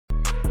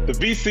The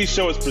VC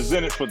Show is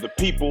presented for the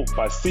people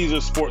by Caesar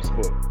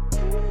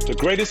Sportsbook, the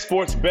greatest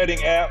sports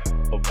betting app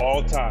of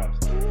all time.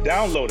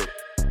 Download it,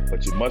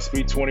 but you must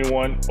be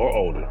 21 or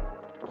older.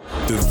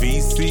 The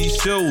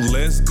VC Show,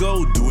 let's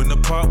go, doing the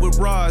part with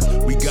Raj.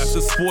 We got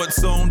the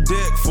sports on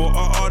deck for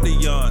our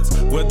audience.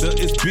 Whether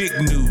it's big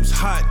news,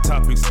 hot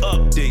topics,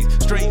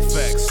 updates, straight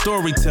facts,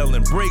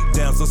 storytelling,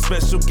 breakdowns, or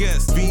special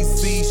guests.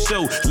 VC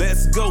Show,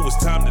 let's go,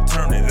 it's time to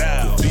turn it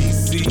out. The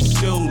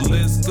VC Show,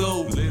 let's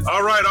go.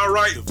 All right,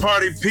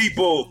 party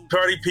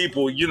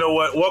people. You know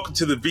what? Welcome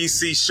to the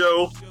VC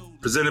Show,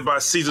 presented by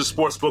Caesar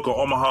Sportsbook on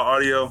Omaha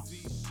Audio.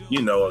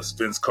 You know us,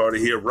 Vince Carter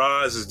here.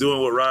 Roz is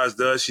doing what Roz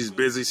does. She's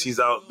busy. She's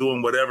out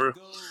doing whatever.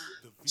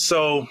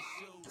 So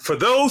for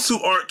those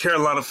who aren't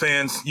Carolina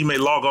fans, you may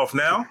log off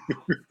now.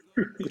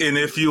 And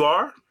if you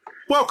are,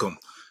 welcome.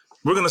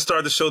 We're going to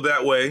start the show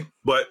that way.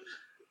 But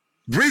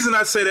the reason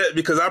I say that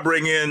because I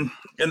bring in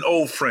an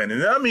old friend.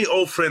 And I mean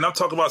old friend, I'm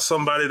talking about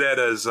somebody that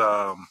is,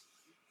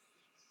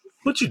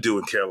 what you do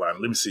in Carolina?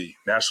 Let me see.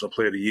 National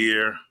Player of the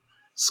Year.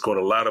 Scored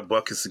a lot of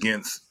buckets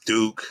against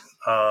Duke.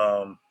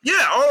 All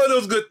of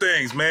those good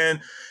things,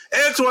 man.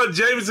 Antawn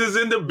Jamison is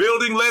in the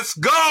building. Let's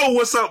go.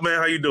 What's up, man?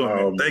 How you doing,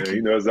 man? Thank you.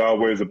 You know, it's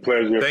always a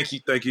pleasure. Thank you.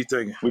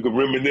 We can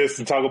reminisce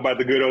and talk about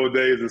the good old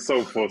days and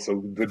so forth.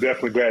 So we're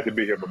definitely glad to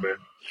be here, my man.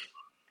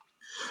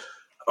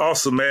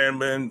 Awesome,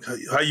 man.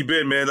 How you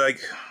been, man?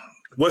 Like,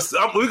 we're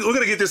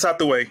gonna get this out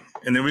the way,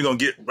 and then we're gonna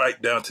get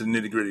right down to the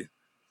nitty gritty.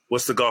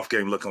 What's the golf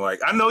game looking like?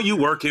 I know you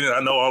working, and I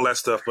know all that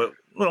stuff, but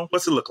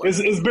what's it look like?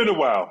 It's been a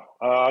while.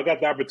 I got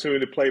the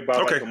opportunity to play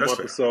about a month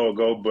or so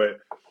ago, but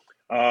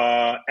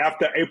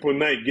after April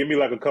 9th, give me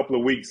like a couple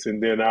of weeks,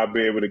 and then I'll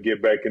be able to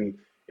get back in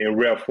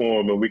rep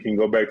form, and we can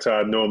go back to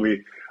our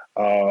normally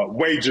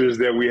wagers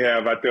that we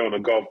have out there on the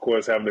golf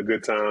course, having a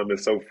good time and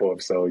so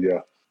forth. So,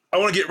 yeah. I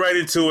want to get right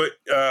into it.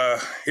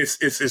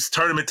 It's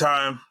tournament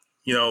time.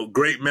 You know,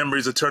 great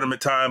memories of tournament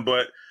time,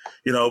 but,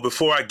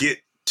 before I get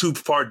too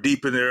far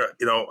deep in there,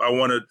 I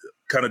want to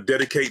kind of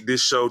dedicate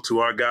this show to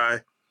our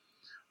guy,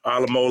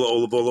 Alamola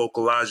Oluvolo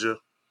Okulaja.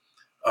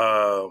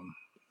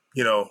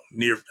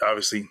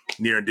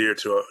 Near and dear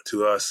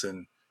to us,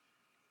 and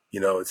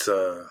it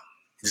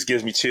just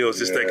gives me chills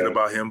just thinking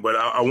about him. But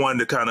I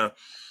wanted to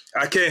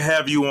I can't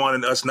have you on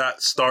and us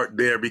not start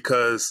there,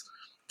 because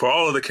for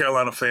all of the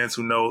Carolina fans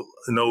who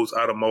knows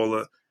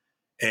Alamola,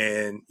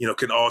 and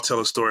can all tell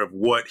a story of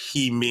what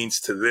he means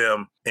to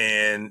them,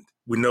 and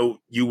we know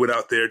you went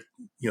out there,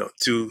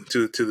 to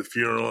the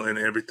funeral and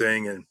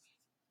everything, and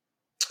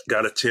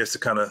got a chance to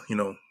kind of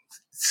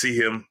see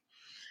him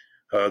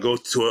go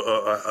to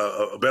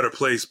a better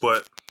place.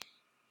 But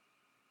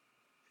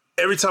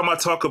every time I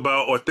talk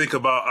about or think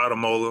about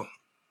Alamola,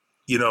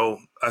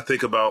 I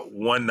think about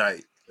one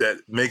night that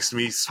makes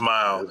me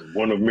smile.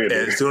 One of many.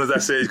 And as soon as I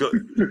say it, go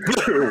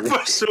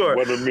for sure.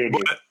 One of many.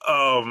 But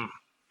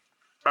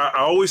I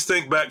always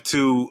think back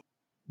to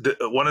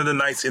one of the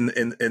nights in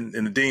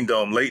the Dean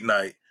Dome, late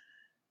night,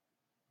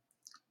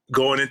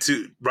 going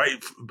into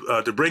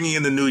to bringing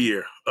in the new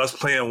year, us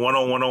playing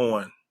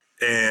 1-on-1,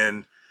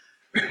 and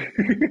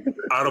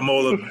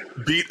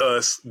Alamola beat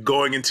us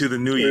going into the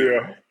new year.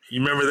 Yeah.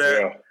 You remember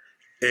that?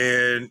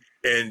 Yeah.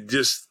 And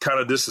just kind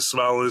of just a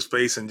smile on his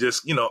face, and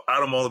just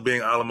Alamola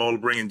being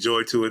Alamola, bringing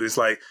joy to it. It's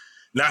like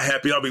not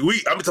happy. I'm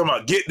talking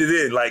about getting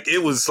it in. Like,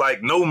 it was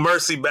like no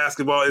mercy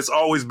basketball. It's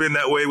always been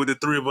that way with the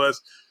three of us.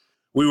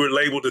 We were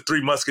labeled the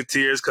Three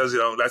Musketeers because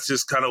that's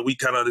just we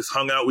just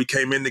hung out. We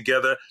came in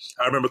together.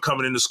 I remember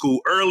coming into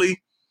school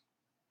early,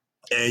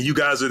 and you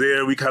guys were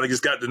there. We kind of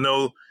just got to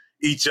know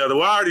each other.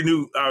 Well, I already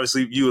knew,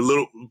 obviously, you a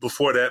little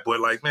before that, but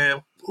like,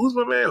 man, who's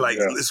my man? Like,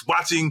 it's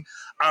watching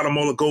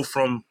Alamola go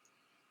from,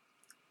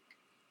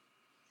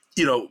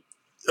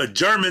 a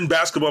German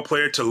basketball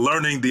player to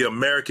learning the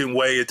American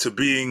way and to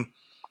being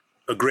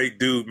a great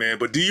dude, man.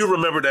 But do you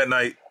remember that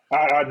night?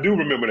 I do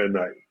remember that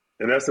night.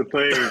 And that's the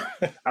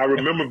thing I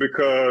remember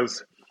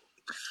because,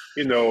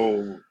 and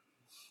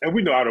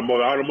we know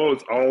Alamola.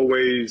 Alamola's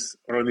always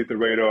underneath the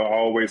radar,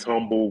 always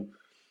humble.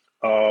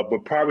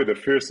 But probably the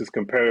fiercest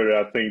competitor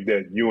I think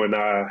that you and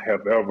I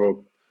have ever,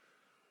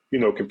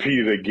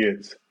 competed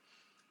against.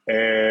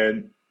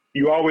 And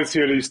you always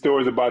hear these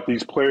stories about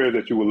these players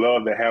that you would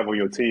love to have on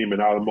your team,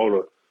 and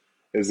Alamola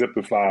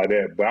exemplified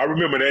that. But I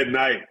remember that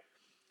night,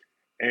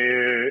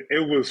 and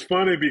it was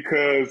funny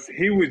because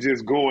he was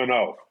just going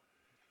off.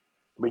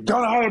 I mean,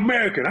 you're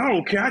All-American. I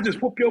don't care. I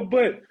just whoop your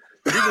butt.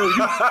 You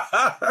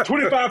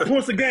 25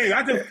 points a game.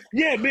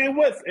 Man,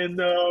 what's?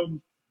 And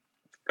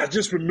I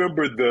just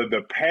remember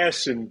the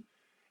passion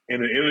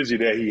and the energy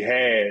that he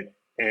had,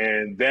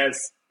 and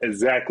that's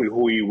exactly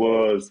who he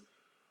was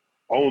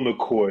on the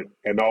court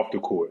and off the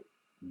court.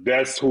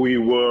 That's who he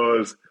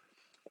was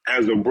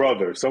as a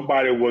brother.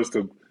 Somebody was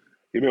to,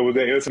 was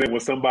that incident when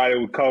somebody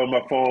would call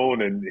my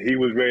phone and he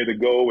was ready to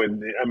go,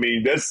 and I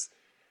mean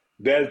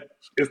that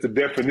is the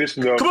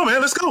definition of, come on,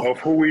 man, let's go, of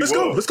who he was.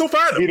 Let's go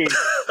find him.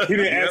 He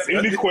didn't ask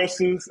any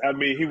questions. I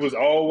mean, he was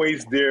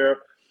always there.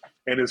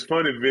 And it's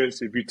funny,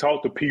 Vince, if you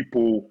talk to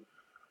people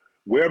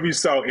wherever you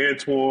saw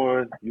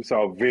Antawn, you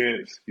saw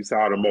Vince, you saw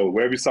Automotive.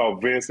 Wherever you saw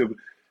Vince,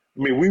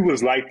 we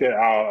was like that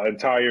our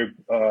entire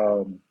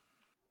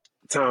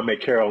time at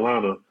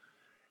Carolina.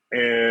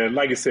 And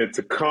like I said,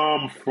 to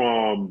come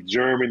from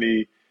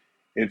Germany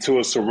into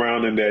a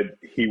surrounding that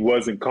he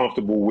wasn't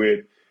comfortable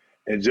with,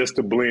 and just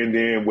to blend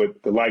in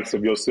with the likes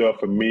of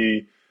yourself and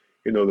me,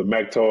 the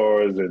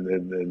Mactars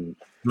and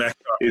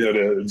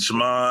the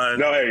Shimon.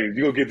 No, hey,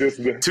 you gonna get this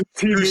all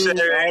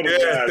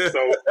the guys.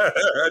 So,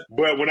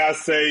 but when I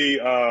say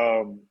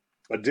a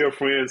dear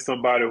friend,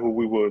 somebody who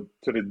we will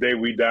to the day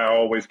we die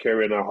always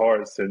carry in our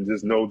hearts, and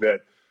just know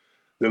that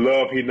the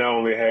love he not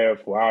only had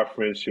for our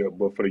friendship,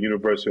 but for the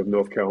University of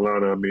North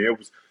Carolina. I mean,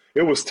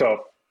 it was tough,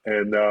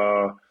 and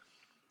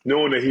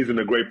knowing that he's in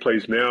a great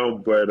place now,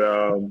 but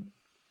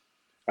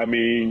I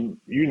mean,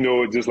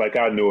 it just like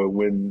I know it.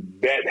 When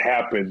that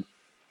happened,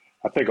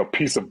 I think a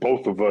piece of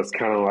both of us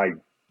kind of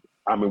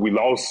we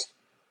lost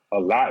a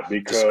lot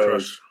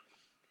because,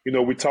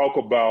 we talk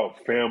about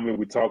family,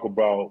 we talk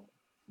about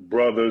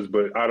brothers,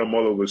 but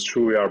Automotive was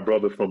truly our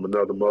brother from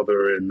another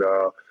mother. And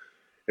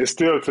it's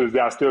still to this day,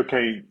 I still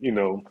can't,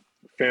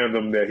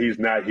 fathom that he's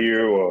not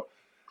here or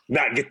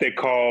not get that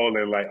call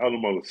and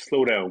Automotive,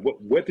 slow down.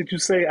 What did you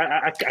say?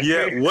 I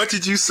can't. What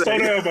did you say? Slow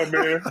down, my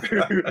man.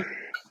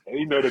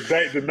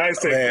 The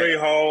nights at Gray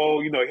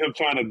Hall, him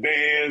trying to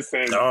dance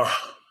and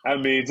I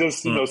mean,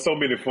 just, so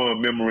many fun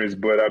memories,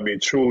 but I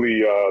mean,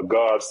 truly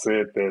God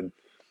sent. And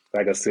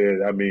like I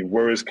said, I mean,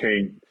 words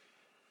can't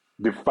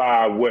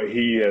defy what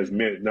he has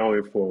meant, not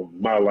only for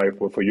my life,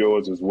 but for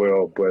yours as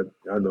well. But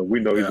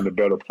we know he's in a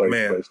better place,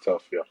 but it's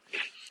tough. Yeah.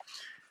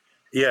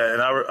 Yeah.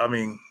 And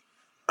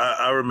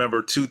I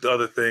remember two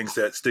other things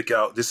that stick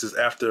out. This is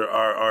after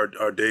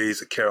our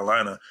days at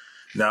Carolina,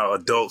 now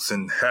adults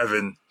and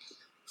having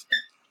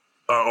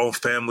our own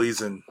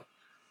families, and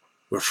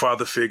we're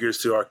father figures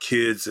to our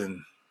kids,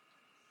 and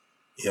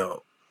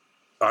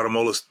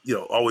Automotive,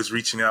 always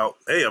reaching out.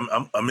 Hey,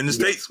 I'm in the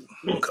States.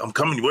 I'm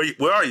coming.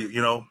 Where are you?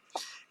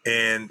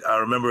 And I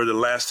remember the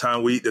last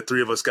time the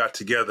three of us got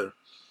together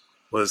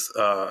was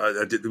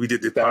we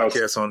did the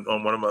podcast on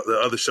one of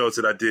the other shows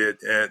that I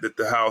did at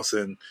the house,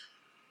 and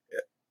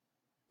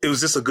it was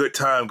just a good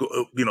time.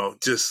 I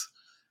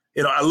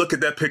look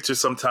at that picture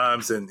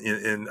sometimes,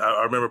 and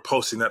I remember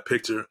posting that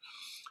picture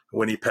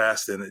when he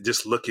passed, and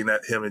just looking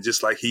at him, and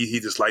just like he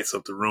just lights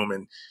up the room.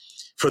 And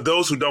for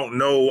those who don't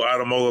know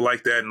Automotive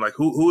like that, and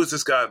who is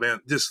this guy, man?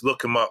 Just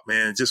look him up,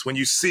 man. Just when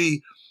you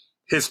see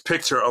his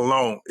picture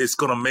alone, it's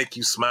gonna make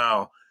you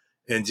smile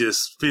and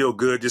just feel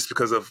good, just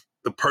because of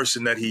the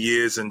person that he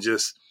is, and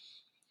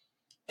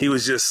he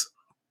was just.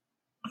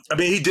 I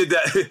mean, he did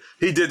that.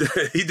 He did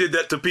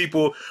that to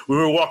people when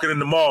we were walking in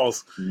the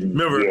malls.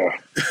 Remember? Yeah.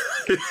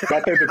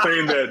 I think the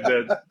thing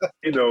that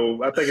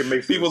I think it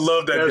makes people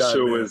love that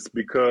special guy, is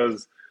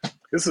because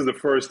this is the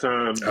first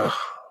time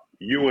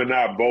you and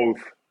I both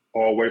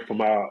are away from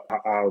our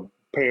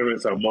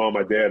parents, our mom,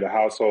 our dad, the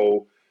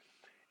household,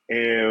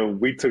 and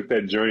we took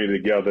that journey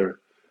together.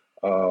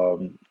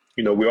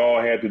 We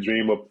all had the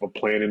dream of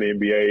playing in the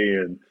NBA,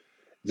 and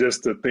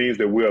just the things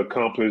that we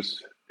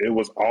accomplished. It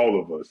was all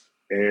of us.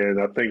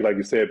 And I think, like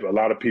you said, a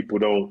lot of people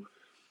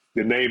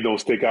the name don't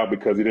stick out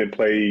because he didn't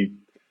play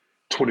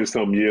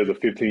 20-some years or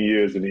 15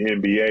 years in the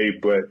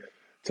NBA. But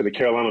to the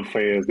Carolina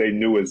fans, they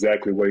knew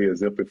exactly what he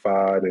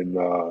exemplified and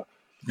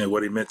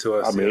what he meant to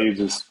us. I mean, he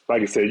just,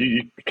 like I said,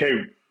 you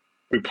can't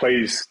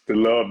replace the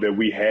love that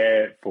we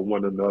had for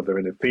one another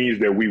and the things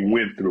that we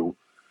went through.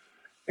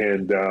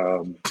 And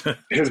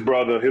his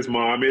brother, his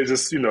mom, I mean, it's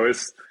just,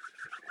 it's,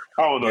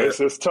 I don't know,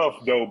 it's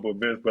tough though,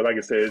 but like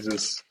I said,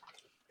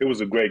 it was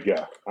a great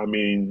guy. I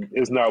mean,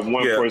 it's not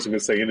one person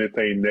can say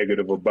anything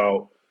negative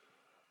about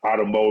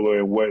Automotive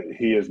and what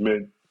he has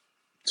meant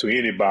to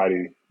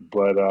anybody,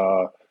 but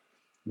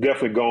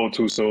definitely gone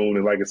too soon.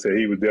 And like I said,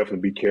 he would definitely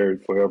be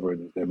carried forever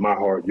in my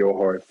heart, your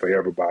heart, for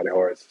everybody's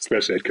hearts,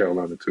 especially at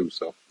Carolina too.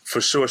 So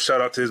for sure, shout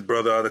out to his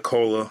brother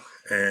Adekola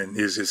and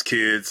his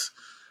kids.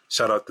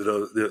 Shout out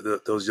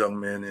to those young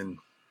men, and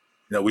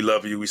we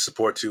love you. We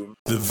support you.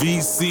 The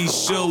VC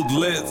Show,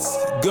 let's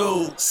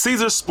go.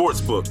 Caesars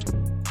Sportsbook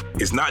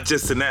is not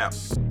just an app;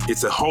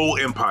 it's a whole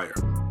empire.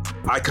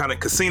 Iconic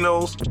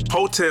casinos,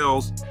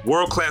 hotels,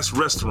 world-class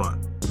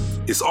restaurant.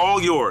 It's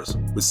all yours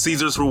with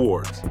Caesars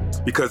Rewards.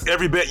 Because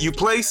every bet you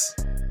place,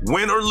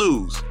 win or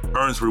lose,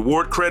 earns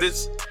reward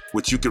credits,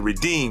 which you can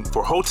redeem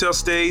for hotel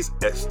stays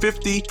at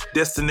 50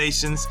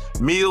 destinations,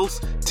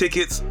 meals,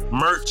 tickets,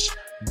 merch,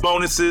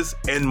 bonuses,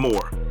 and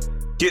more.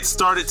 Get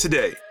started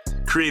today.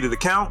 Create an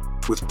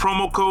account with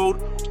promo code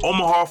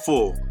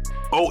OMAHAFULL,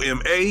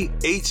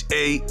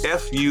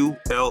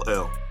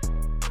 OMAHAFULL.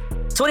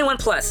 21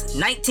 plus,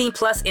 19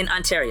 plus in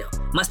Ontario.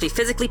 Must be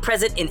physically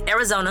present in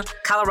Arizona,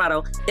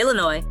 Colorado,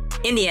 Illinois,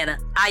 Indiana,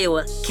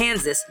 Iowa,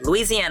 Kansas,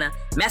 Louisiana,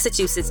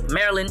 Massachusetts,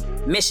 Maryland,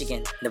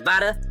 Michigan,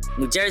 Nevada,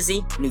 New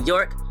Jersey, New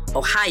York,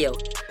 Ohio,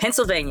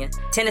 Pennsylvania,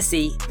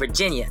 Tennessee,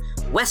 Virginia,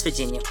 West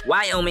Virginia,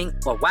 Wyoming,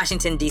 or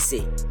Washington,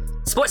 D.C.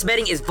 Sports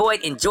betting is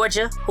void in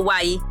Georgia,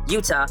 Hawaii,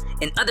 Utah,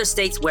 and other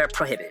states where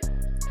prohibited.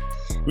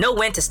 Know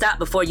when to stop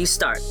before you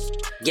start.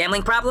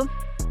 Gambling problem?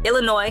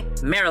 Illinois,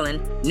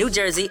 Maryland, New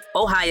Jersey,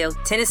 Ohio,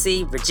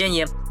 Tennessee,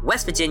 Virginia,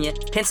 West Virginia,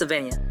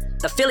 Pennsylvania.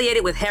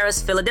 Affiliated with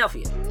Harris,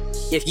 Philadelphia.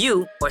 If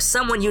you or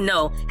someone you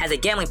know has a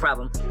gambling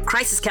problem,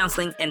 crisis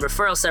counseling and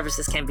referral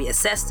services can be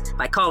assessed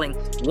by calling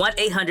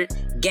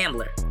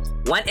 1-800-GAMBLER,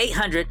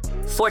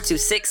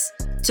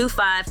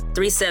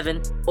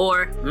 1-800-426-2537,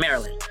 or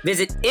Maryland.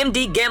 Visit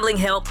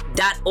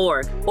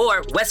mdgamblinghelp.org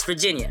or West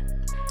Virginia.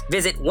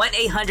 Visit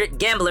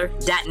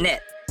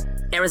 1-800-GAMBLER.net.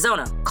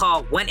 Arizona,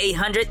 call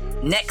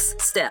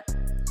 1-800-NEXT-STEP.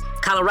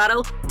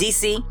 Colorado,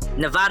 DC,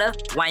 Nevada,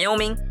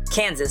 Wyoming,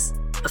 Kansas.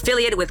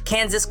 Affiliated with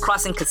Kansas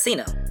Crossing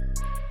Casino.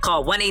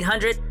 Call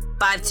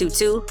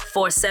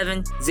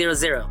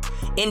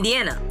 1-800-522-4700.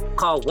 Indiana,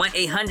 call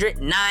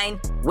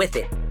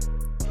 1-800-9-WITH-IT.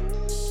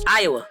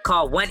 Iowa,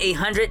 call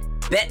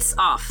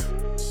 1-800-BETS-OFF.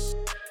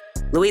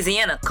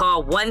 Louisiana,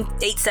 call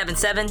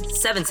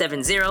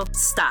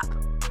 1-877-770-STOP.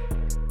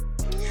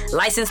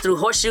 Licensed through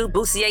Horseshoe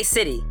Boussier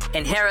City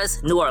and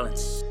Harrah's, New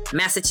Orleans.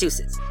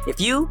 Massachusetts. If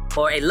you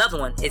or a loved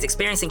one is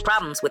experiencing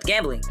problems with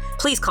gambling,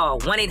 please call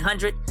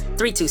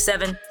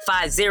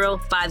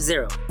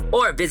 1-800-327-5050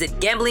 or visit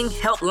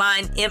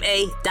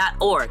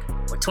gamblinghelplinema.org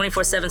for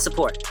 24/7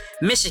 support.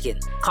 Michigan,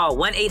 call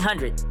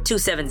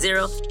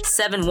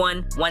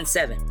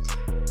 1-800-270-7117.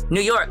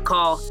 New York,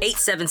 call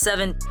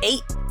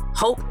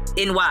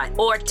 877-8-HOPE-NY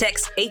or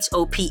text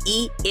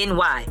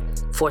HOPE-NY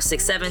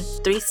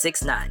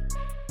 467-369.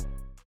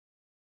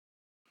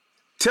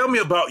 Tell me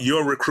about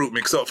your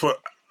recruitment. So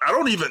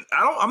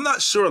I'm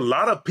not sure a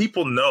lot of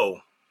people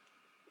know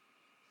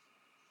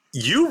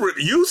you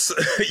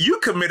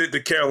committed to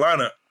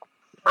Carolina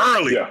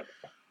early. Yeah.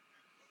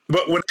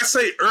 But when I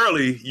say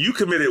early, you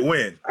committed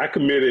when? I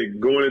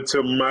committed going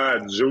into my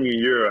junior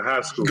year of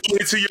high school. Going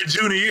into your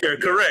junior year,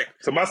 correct.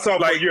 So my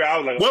sophomore year, I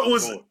was like, what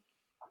was?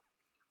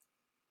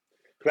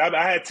 Because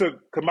I had to,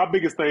 because my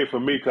biggest thing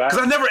for me, because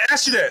I never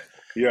asked you that.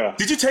 Yeah.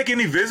 Did you take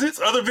any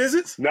other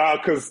visits? No,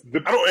 because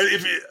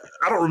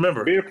I don't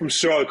remember. Being from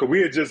Charlotte, because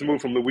we had just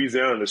moved from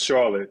Louisiana to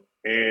Charlotte,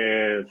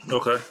 and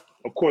okay,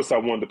 of course I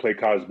wanted to play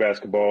college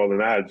basketball,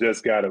 and I had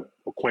just got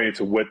acquainted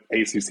to what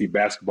ACC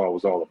basketball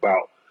was all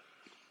about,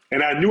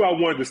 and I knew I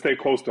wanted to stay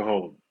close to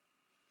home.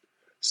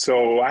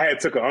 So I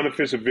took an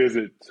unofficial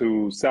visit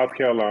to South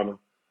Carolina,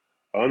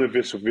 an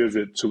unofficial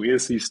visit to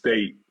NC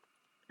State,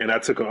 and I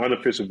took an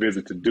unofficial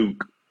visit to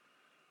Duke.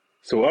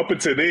 So up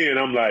until then,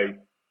 I'm like,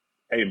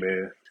 hey,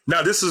 man.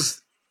 Now,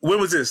 when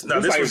was this? Now,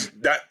 this was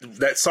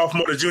that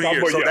sophomore to junior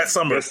year, so yeah, that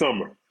summer. That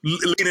summer.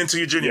 Leading into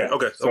your junior year.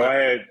 Okay. So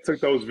I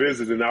took those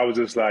visits, and I was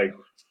just like,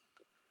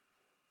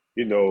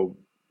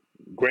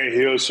 Grant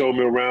Hill showed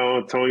me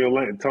around, Antonio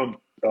Lang,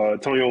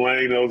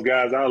 those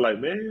guys. I was like,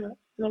 man,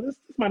 this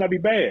might not be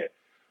bad.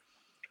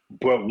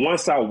 But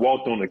once I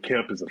walked on the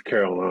campus of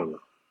Carolina,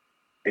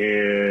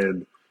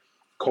 and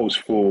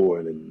Coach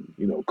Ford and,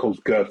 Coach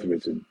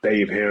Guthridge and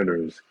Dave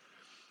Hanners.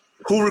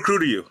 Who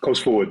recruited you?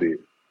 Coach Ford did.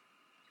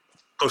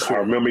 Coach Ford.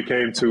 I remember he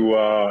came to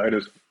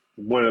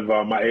one of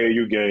my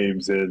AAU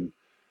games, and,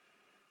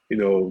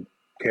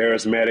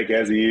 charismatic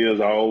as he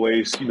is,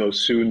 always,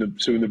 shooting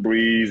the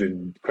breeze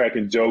and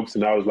cracking jokes.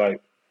 And I was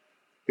like,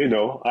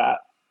 I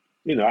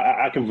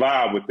can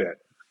vibe with that.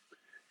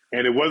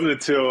 And it wasn't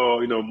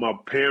until, my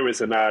parents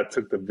and I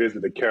took the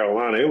visit to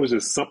Carolina. It was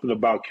just something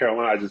about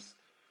Carolina.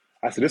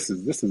 I said, this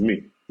is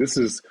me. This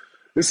is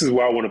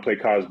where I want to play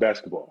college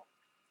basketball.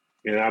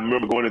 And I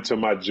remember going into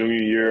my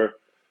junior year.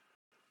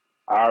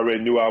 I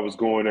already knew I was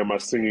going there my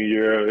senior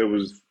year. It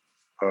was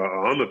an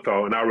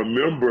underthought. And I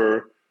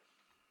remember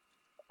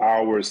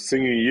our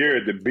senior year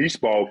at the Beach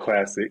Ball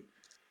Classic.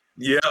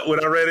 Yeah, when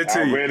I ran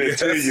into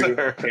you.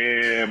 Sir.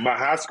 And my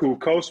high school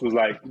coach was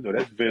like,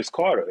 that's Vince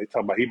Carter. They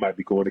talking about he might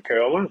be going to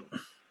Carolina.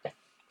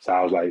 So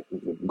I was like,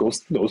 go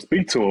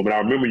speak to him. And I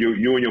remember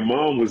you and your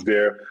mom was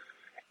there.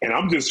 And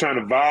I'm just trying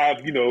to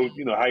vibe,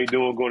 how you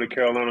doing going to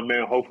Carolina,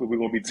 man? Hopefully we're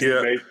going to be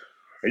teammates. Yeah.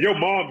 And your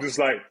mom just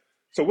like,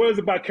 so what is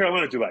it about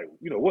Carolina that you like?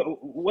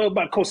 What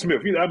about Coach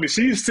Smith?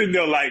 She's sitting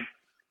there like,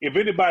 if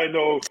anybody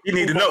knows, you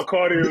need to know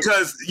Carter,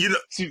 because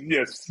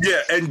yes,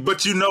 yeah,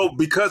 but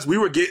because we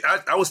were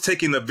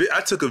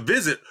I took a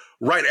visit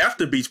right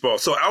after beach ball,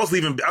 so I was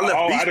leaving. I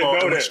left beach ball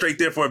and went straight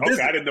there for a visit.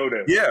 Okay, I didn't know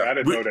that. Yeah, I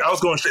didn't know that. I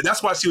was going straight.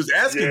 That's why she was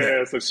asking that.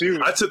 Yeah, so she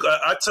was. I took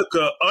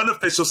a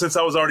unofficial since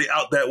I was already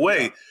out that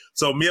way. Yeah.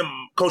 So me and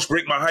Coach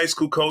Brick, my high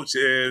school coach,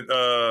 and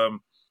the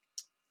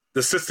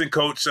assistant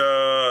coach,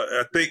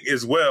 I think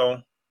as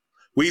well,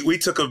 we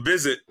took a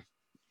visit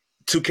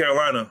to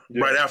Carolina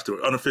right after,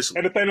 unofficially.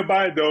 And the thing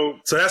about it, though...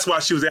 So that's why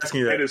she was asking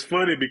you that. And it's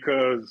funny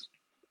because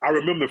I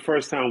remember the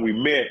first time we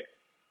met,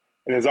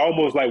 and it's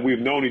almost like we've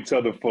known each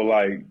other for,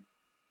 like,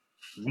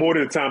 more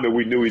than the time that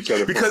we knew each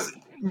other. Because,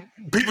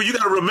 people, you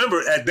got to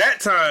remember, at that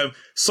time,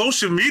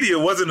 social media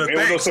wasn't a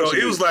thing. So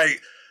it was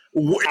like...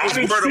 It was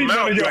word of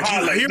mouth. It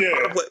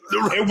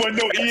wasn't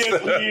no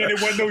ESPN. It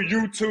wasn't no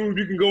YouTube.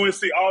 You can go and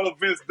see all of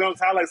Vince Dunk's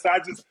highlights. So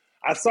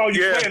I saw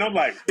you play, and I'm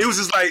like... It was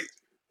just like...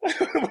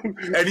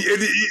 And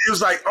it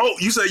was like, oh,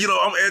 you said,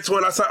 I'm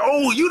Antawn. I said,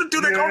 oh, you the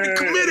dude that gonna be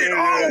committed.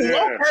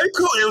 Okay,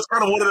 cool. It was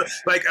kind of one of the,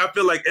 like, I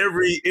feel like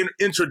every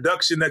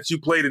introduction that you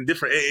played in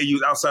different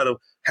AAUs outside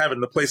of having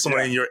to play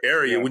someone in your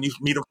area, when you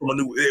meet them from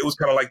it was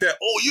kind of like that.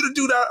 Oh, you the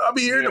dude I'll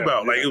be hearing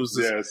about. Like, it was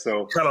just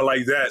kind of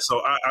like that.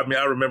 So, I mean,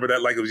 I remember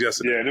that like it was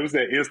yesterday. Yeah, and it was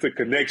that instant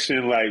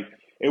connection. Like,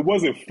 it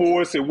wasn't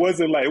forced. It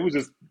wasn't like, it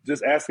was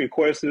just asking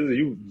questions.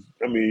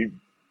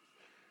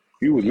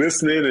 He was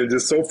listening and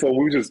just so forth.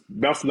 We were just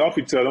bouncing off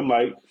each other. I'm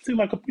like, seemed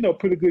like a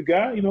pretty good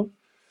guy,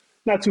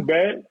 not too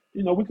bad.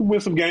 We can win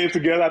some games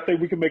together. I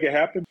think we can make it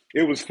happen.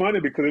 It was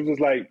funny because it was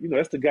like,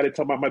 that's the guy they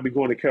talking about might be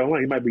going to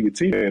Carolina. He might be your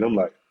teammate. And I'm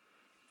like,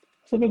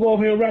 so let me go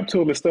over here and rap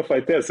to him and stuff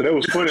like that. So that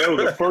was funny. That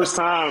was the first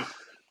time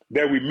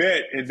that we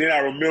met. And then I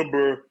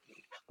remember,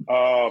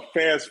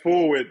 fast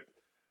forward,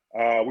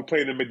 we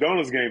played in the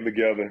McDonald's game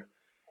together.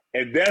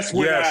 And that's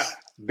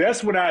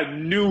when I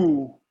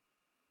knew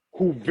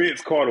who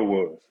Vince Carter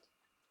was.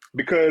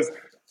 Because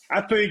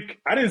I think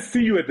I didn't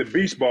see you at the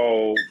Beach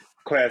Ball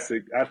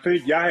Classic. I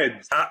think y'all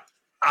had.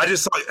 I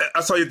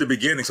saw you at the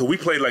beginning, so we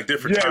played like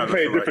different times. Yeah, we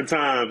played different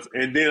times,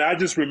 and then I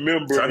just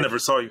remember. So I never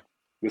saw you.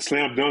 The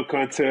slam dunk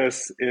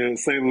contest in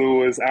St.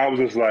 Louis. I was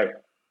just like,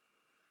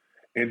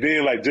 and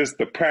then like just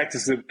the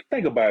practices.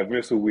 Think about it,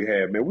 Vince, who we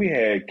had, man. We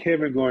had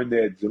Kevin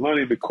Garnett,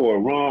 Jelani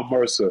McCoy, Ron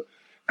Mercer,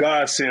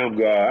 God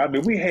Shamgar. I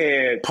mean, we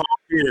had Paul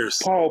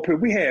Pierce.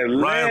 We had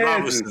Ryan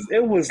Robinson.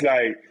 It was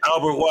like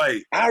Albert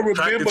White. I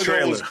remember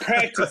those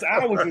practice.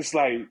 I was just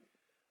like,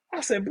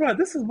 I said, bro,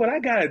 this is what I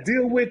got to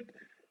deal with,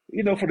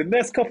 for the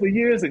next couple of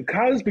years in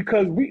college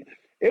because we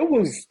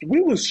was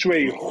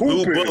straight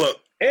hooping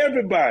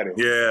everybody.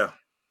 Yeah.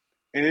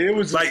 And it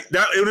was like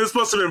that. It was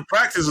supposed to be in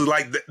practices.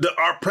 Like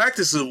our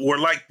practices were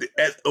like,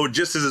 or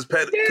just as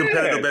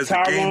competitive as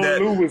the game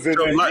that. Lou was in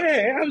there. Like,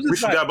 I was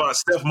just we forgot about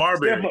Steph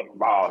Marbury.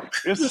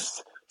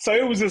 So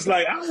it was just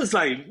like I was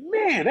like,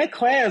 man, that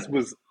class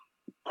was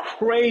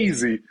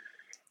crazy,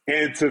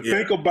 and to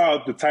think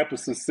about the type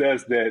of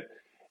success that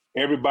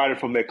everybody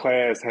from that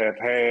class have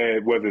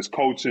had, whether it's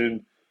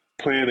coaching,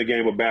 playing the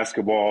game of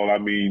basketball. I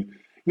mean,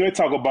 they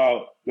talk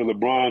about the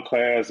LeBron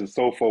class and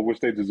so forth,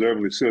 which they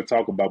deservedly should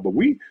talk about, but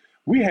we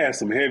had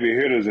some heavy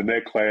hitters in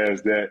that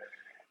class that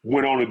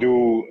went on to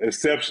do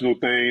exceptional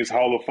things,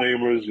 Hall of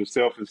Famers,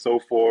 yourself and so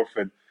forth.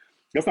 And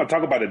let's not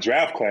talk about the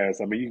draft class.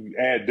 I mean, you can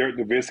add Dirk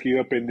Nowitzki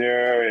up in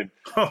there and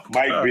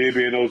Mike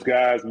Bibby and those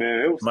guys,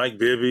 man. It was Mike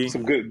Bibby.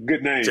 Some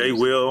good names. Jay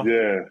Will.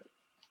 Yeah.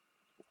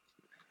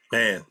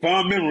 Man.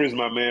 Fond memories,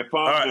 my man.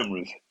 Fond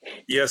memories.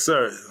 Yes,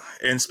 sir.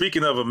 And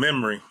speaking of a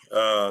memory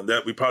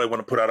that we probably want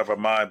to put out of our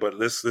mind, but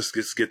let's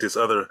just get this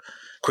other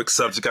quick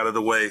subject out of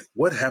the way.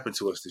 What happened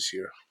to us this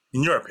year,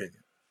 in your opinion?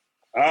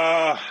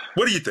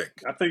 What do you think?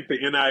 I think the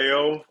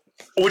NIL.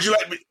 Would you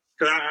like me?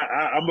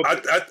 I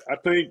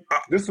think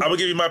this is, I'm gonna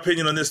give you my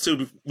opinion on this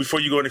too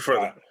before you go any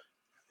further.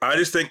 I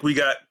just think we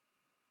got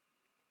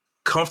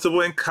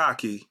comfortable and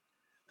cocky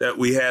that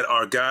we had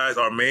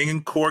our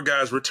main core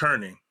guys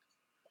returning,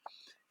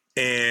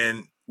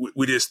 and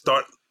we just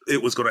thought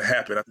it was going to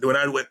happen. When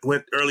I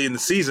went early in the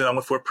season, I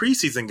went for a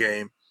preseason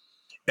game,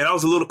 and I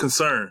was a little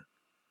concerned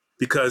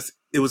because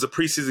it was a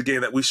preseason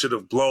game that we should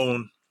have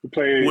blown.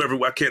 Whoever,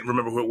 I can't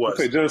remember who it was.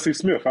 Okay, John C.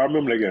 Smith. I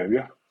remember that game.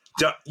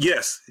 Yeah.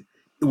 Yes.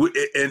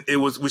 And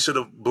we should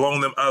have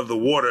blown them out of the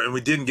water, and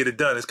we didn't get it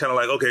done. It's kind of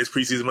like, okay, it's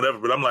preseason, whatever.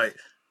 But I'm like,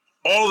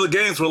 all of the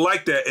games were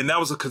like that, and that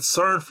was a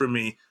concern for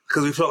me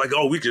because we felt like,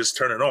 we just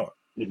turn it on.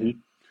 Mm-hmm.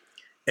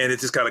 And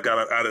it just kind of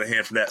got out of the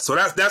hand from that. So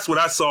that's what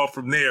I saw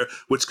from there,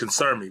 which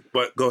concerned me.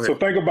 But go ahead. So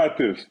think about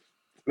this.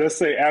 Let's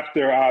say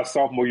after our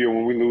sophomore year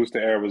when we lose to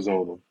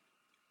Arizona,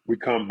 we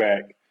come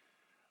back.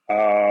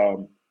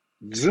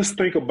 Just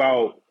think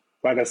about,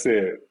 like I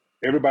said,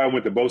 everybody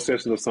went to both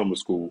sessions of summer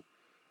school.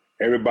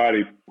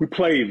 We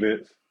played,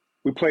 Vince.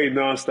 We played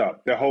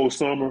nonstop that whole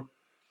summer.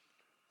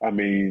 I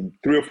mean,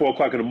 3 or 4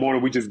 o'clock in the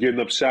morning, we just getting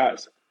up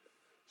shots.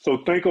 So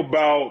think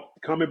about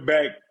coming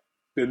back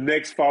the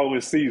next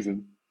following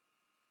season.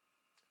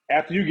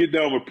 After you get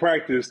done with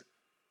practice,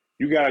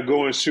 you got to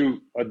go and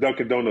shoot a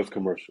Dunkin' Donuts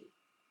commercial.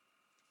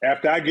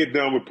 After I get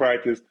done with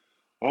practice,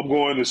 I'm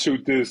going to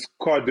shoot this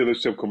car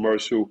dealership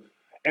commercial.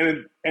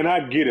 And I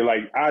get it.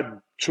 Like, I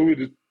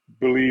truly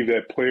believe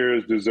that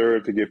players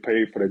deserve to get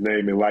paid for their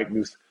name and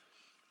likeness.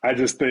 I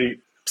just think.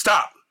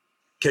 Stop.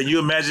 Can you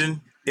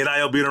imagine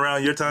NIL being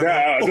around your time?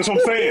 Yeah, that's what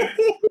I'm saying.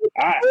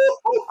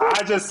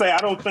 I just say I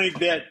don't think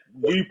that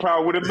we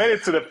probably would have made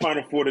it to the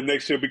Final Four the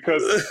next year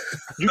because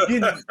you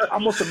get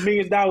almost $1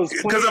 million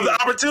because of the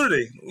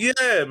opportunity.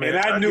 Yeah, man.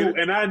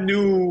 And I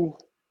knew,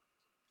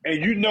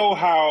 and you know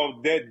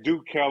how that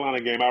Duke Carolina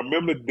game. I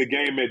remember the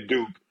game at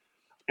Duke,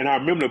 and I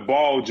remember the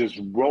ball just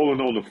rolling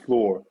on the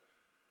floor,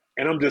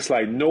 and I'm just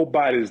like,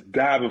 nobody's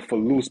diving for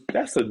loose.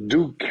 That's a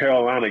Duke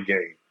Carolina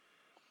game.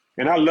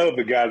 And I love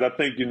the guys. I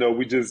think,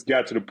 we just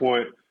got to the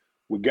point,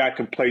 we got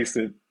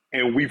complacent,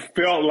 and we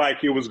felt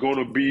like it was going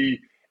to be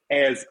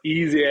as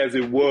easy as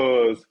it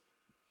was.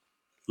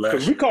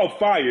 Because we caught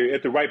fire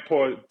at the right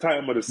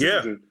time of the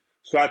season. Yeah.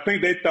 So I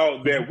think they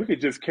thought that we could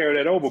just carry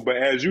that over. But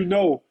as you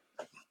know,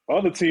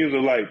 Other teams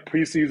are like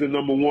preseason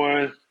number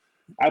one.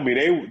 I mean,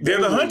 they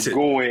the were hunted.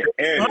 going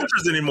They're at not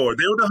hunters anymore.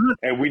 They were the hunters.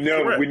 and we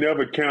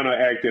never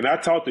counteracted. And I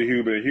talked to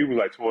Hubert, and he was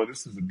like, "Well,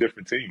 this is a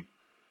different team."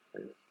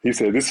 He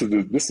said, "This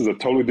is a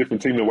totally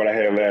different team than what I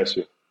had last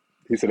year."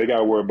 He said they got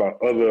to worry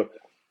about other,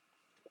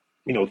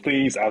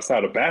 things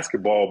outside of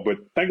basketball. But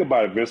think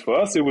about it, Vince. For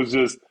us, it was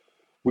just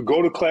we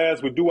go to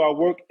class, we do our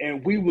work,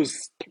 and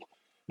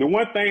the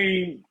one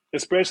thing,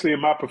 especially in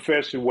my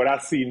profession, what I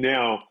see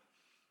now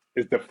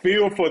is the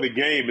feel for the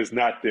game is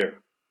not there.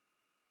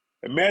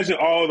 Imagine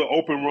all the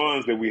open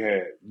runs that we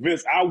had.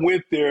 Vince, I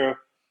went there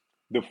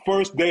the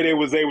first day they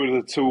was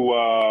able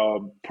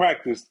to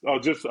practice or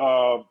just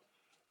go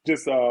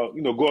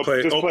up,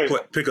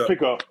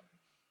 pick up.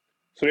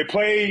 So they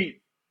played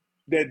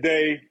that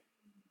day,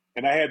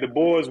 and I had the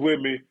boys with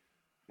me,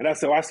 and I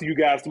said, "I see you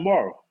guys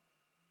tomorrow.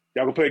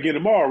 Y'all gonna play again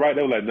tomorrow, right?"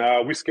 They were like,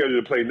 "Nah, we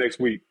scheduled to play next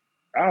week."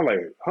 I was like,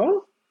 "Huh?"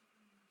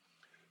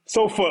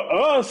 So for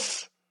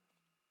us,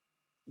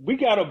 we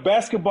got a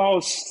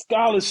basketball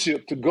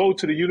scholarship to go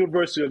to the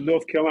University of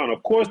North Carolina.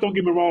 Of course, don't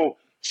get me wrong,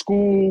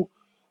 school,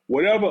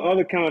 whatever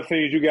other kind of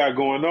things you got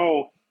going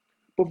on.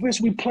 But, Vince,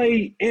 we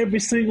play every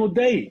single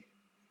day.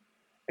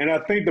 And I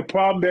think the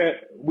problem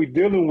that we're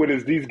dealing with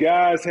is these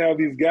guys that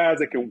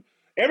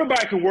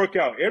everybody can work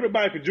out.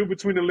 Everybody can dribble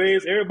between the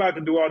legs. Everybody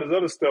can do all this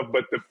other stuff.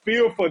 But the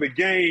feel for the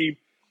game,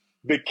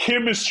 the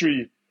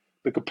chemistry,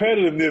 the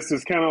competitiveness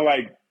is kind of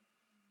like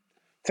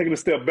taking a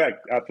step back,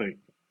 I think.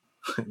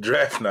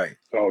 Draft night.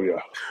 Oh,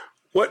 yeah.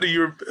 What do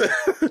you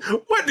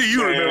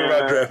remember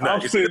about draft night?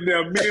 I'm sitting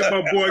there, me and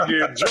my boy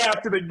getting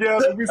drafted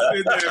together. We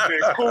sitting there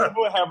in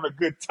Vancouver having a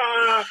good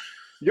time.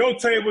 Your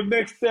table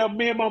next to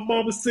me and my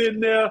mama sitting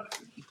there.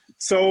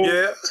 So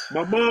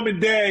my mom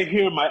and dad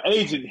here, my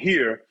agent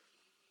here,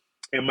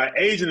 and my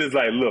agent is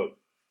like, "Look,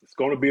 it's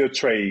going to be a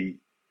trade.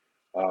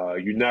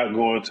 You're not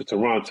going to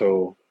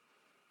Toronto,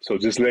 so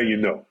just letting you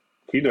know."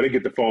 They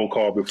get the phone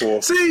call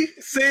before.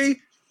 See.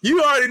 You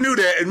already knew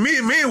that. And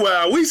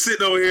meanwhile, we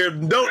sitting over here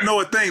and don't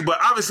know a thing. But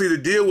obviously the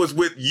deal was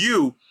with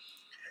you.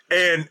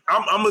 And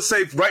I'm going to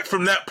say right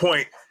from that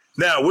point,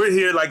 now we're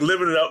here like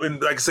living it up and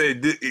like I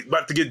said,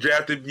 about to get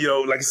drafted,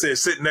 like I said,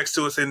 sitting next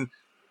to us. And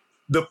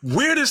the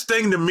weirdest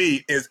thing to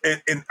me is,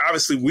 and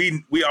obviously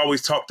we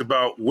always talked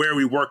about where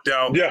we worked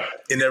out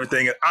and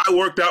everything. And I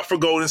worked out for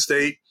Golden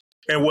State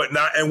and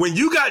whatnot. And when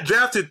you got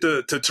drafted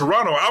to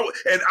Toronto,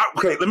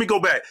 okay, let me go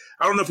back.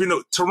 I don't know if you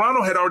know,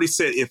 Toronto had already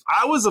said if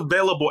I was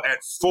available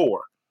at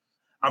 4,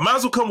 I might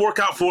as well come work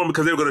out for them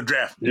because they were going to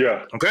draft me.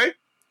 Yeah. Okay?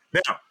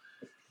 Now,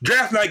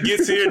 draft night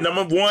gets here.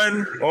 Number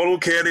 1, Olo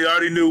Candy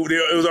already knew.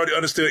 It was already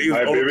understood. It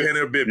was Olo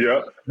Candy or Bibby.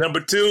 Yeah. Number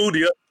 2,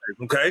 the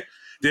other. Okay?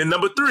 Then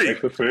number 3,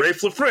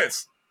 Rafe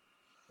LaFrance.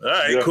 All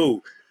right,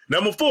 cool.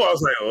 Number 4, I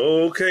was like,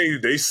 okay,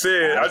 they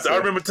said. I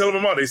remember telling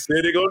my mom, they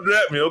said they're going to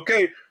draft me.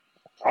 Okay.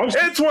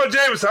 Antawn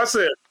Jamison, I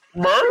said,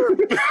 Murr?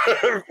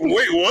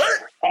 Wait,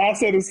 what? I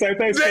said the same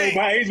thing. So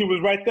my agent was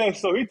right there,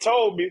 so he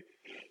told me.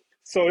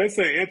 So they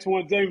say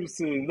Antawn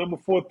Jamison, number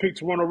 4 pick,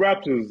 Toronto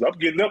Raptors. I'm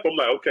getting up. I'm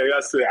like, okay.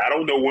 I said, I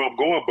don't know where I'm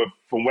going, but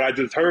from what I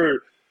just heard,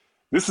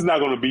 this is not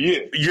going to be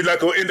it. You're not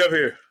going to end up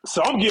here.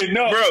 So I'm getting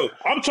up. Bro.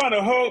 I'm trying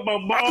to hug my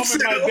mom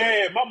and my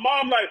dad. My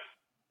mom like,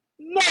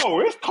 no,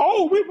 it's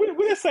cold. We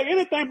didn't say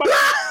anything about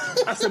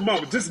it. I said,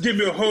 Mama, just give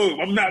me a hug.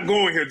 I'm not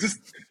going here.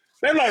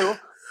 They're like,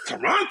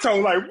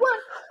 Toronto, like what?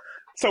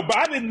 So, but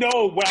I didn't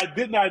know what I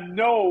did not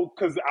know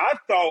because I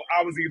thought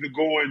I was either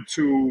going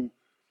to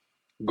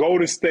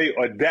Golden State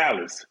or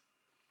Dallas.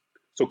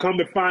 So come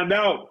to find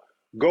out,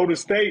 Golden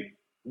State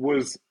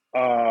was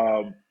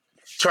trying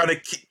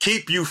to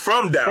keep you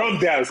from Dallas. From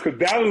Dallas, because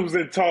Dallas was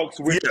in talks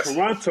with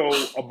Toronto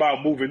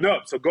about moving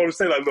up. So Golden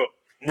State like,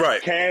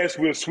 look, Cash,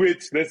 we'll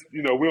switch. Let's,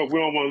 we don't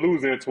want to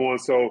lose Antawn.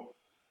 So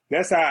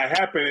that's how it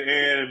happened.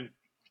 And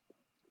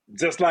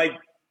just like,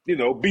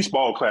 Beach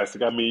Ball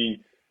Classic. I mean,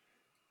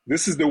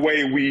 this is the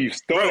way we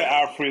started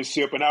our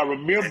friendship. And I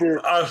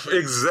remember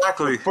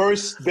exactly the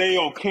first day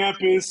on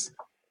campus,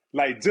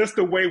 like just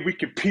the way we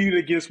competed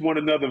against one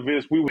another,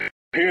 Vince. We were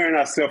preparing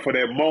ourselves for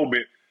that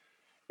moment.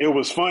 It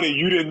was funny.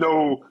 You didn't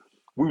know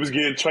we was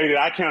getting traded.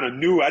 I kind of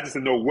knew. I just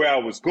didn't know where I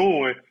was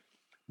going.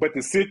 But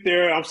to sit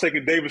there, I'm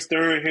shaking David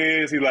Stern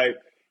hands. He like,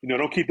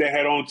 don't keep that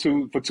hat on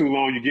for too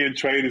long. You're getting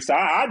traded. So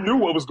I knew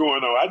what was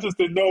going on. I just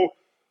didn't know.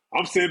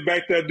 I'm sitting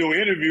back there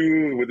doing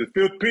interviews with the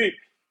 5th pick.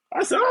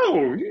 I said,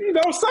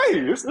 say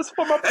it. It's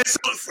for my pick.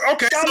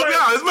 Okay, so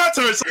now it's my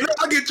turn. So now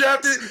I get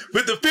drafted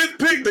with the 5th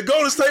pick, the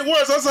Golden State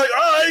Warriors. I was like,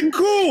 all right,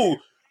 cool.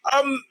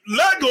 I'm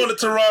not going to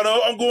Toronto.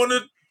 I'm going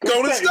to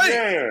Golden State.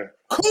 Yeah.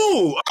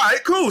 Cool. All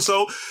right, cool.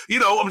 So,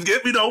 I'm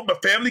getting, my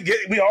family,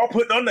 we all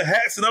putting on the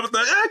hats and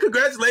everything.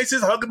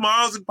 Congratulations, hugging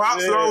moms and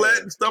pops and all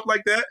that and stuff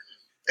like that.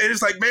 And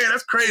it's like, man,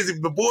 that's crazy.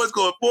 The boys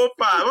going 4 or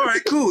 5. All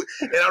right, cool.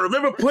 And I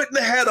remember putting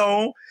the hat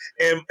on,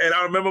 and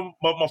I remember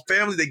my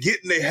family, they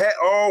getting their hat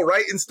all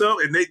right and stuff.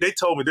 And they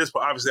told me this,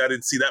 but obviously I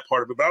didn't see that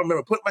part of it. But I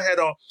remember putting my hat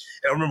on,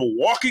 and I remember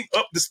walking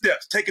up the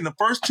steps, taking the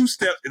first 2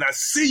 steps, and I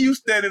see you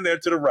standing there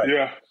to the right.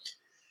 Yeah.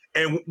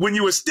 And when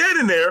you were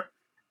standing there,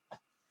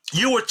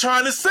 you were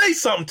trying to say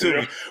something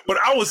to me, but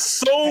I was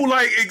so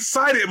like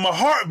excited. My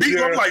heart beat.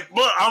 I'm like,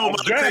 "But I'm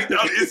about to take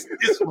that.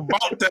 It's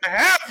about to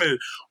happen."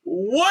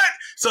 What?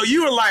 So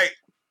you were like,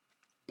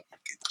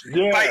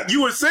 like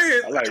you were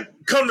saying,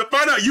 come to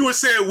find out, you were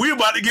saying we're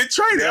about to get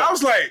traded. I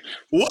was like,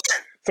 what?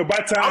 So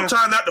by the time I'm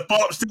trying not to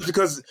fall up steps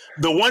because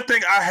the one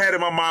thing I had in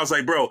my mind was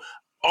like, bro,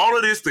 all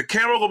of this, the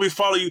camera gonna be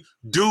following you.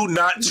 Do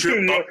not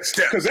trip up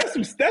steps.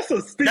 Because that's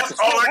a steep. That's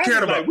all I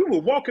cared about. We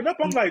were walking up.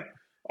 I'm like,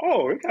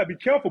 oh, you gotta be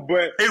careful.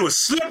 But it was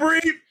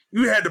slippery.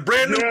 You had the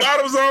brand new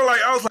bottoms on.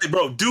 Like I was like,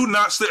 bro, do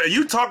not slip. And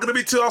you talking to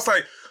me too? I was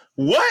like,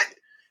 what?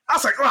 I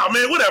was like, oh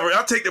man, whatever.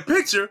 I'll take the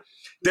picture.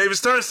 David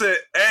Stern said,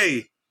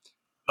 hey,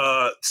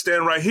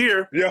 stand right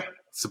here. Yeah.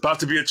 It's about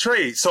to be a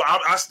trade. So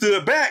I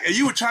stood back, and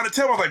you were trying to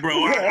tell me. I was like,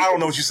 bro, I don't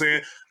know what you're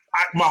saying.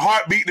 My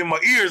heart beating in my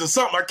ears or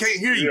something. I can't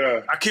hear you.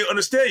 Yeah. I can't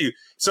understand you.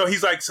 So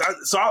he's like,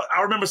 so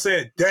I remember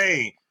saying,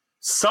 dang,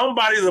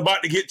 somebody's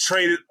about to get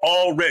traded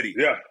already.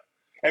 Yeah.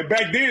 And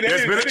back then, they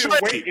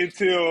didn't wait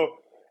until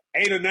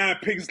 8 or 9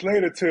 picks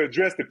later to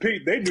address the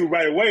pick. They knew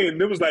right away.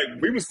 And it was like,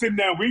 we were sitting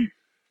down, we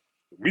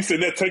sitting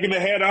there taking the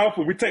hat off.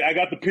 And I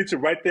got the picture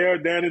right there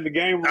down in the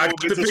game room.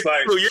 It's just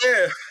like,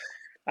 yeah.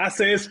 I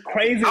say it's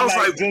crazy. I was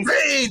like,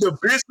 dang, the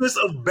business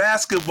of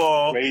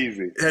basketball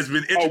has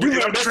been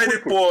interesting. I'm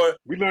traded for.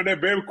 We learned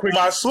that very quickly.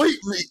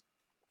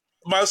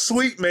 My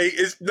sweet mate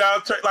is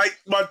now like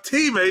my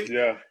teammate.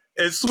 Yeah.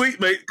 And sweet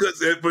mate,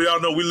 because for y'all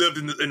know we lived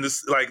in the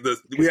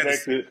we had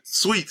the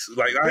suites.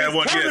 Like I had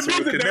one here, so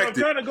we were connected. I'm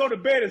trying to go to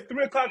bed. It's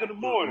 3:00 in the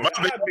morning.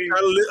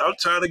 I'm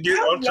trying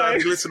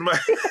to listen to my.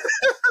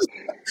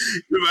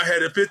 Remember, I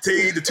had a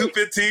 15, the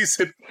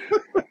 215s.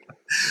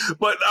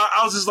 But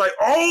I was just like,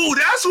 oh,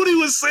 that's what he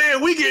was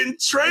saying. We getting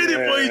traded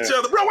for each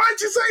other. Bro, why'd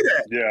you say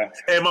that?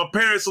 Yeah. And my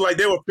parents were like,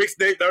 they were fixed.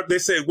 They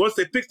said, once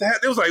they fixed the hat,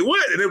 they was like,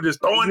 what? And they were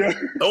just throwing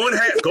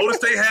hats, Golden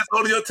State hats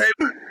on your table.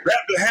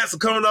 Raptor hats are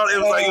coming out.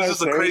 It was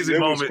just a crazy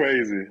moment. It was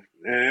crazy.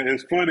 And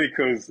it's funny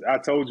because I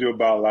told you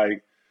about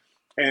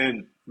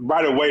and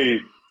right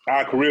away,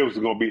 our careers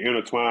were going to be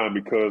intertwined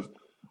because,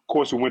 of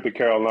course, we went to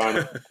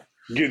Carolina,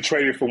 getting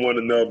traded for one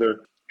another.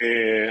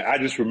 And I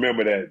just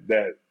remember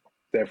that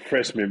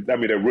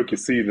rookie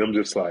season, I'm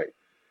just like,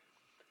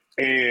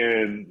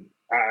 and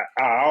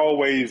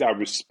I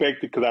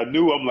respect it because I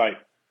knew I'm like,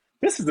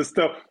 this is the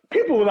stuff.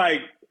 People were like,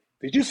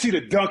 did you see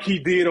the dunk he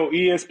did on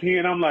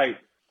ESPN? I'm like,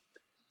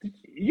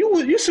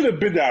 you should have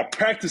been to our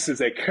practices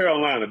at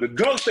Carolina. The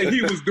dunks that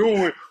he was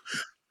doing.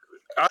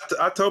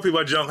 I told people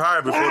I jumped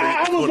higher before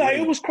I was like,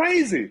 it was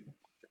crazy.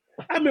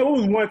 I mean, it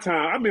was one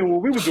time.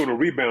 When we were doing a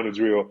rebounder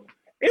drill,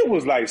 it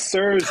was like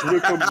Serge,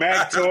 Ricker,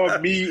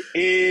 Mactor, me,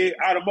 Ed,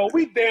 Adamo.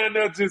 We down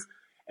there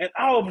and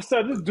all of a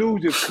sudden this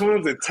dude just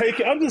comes and take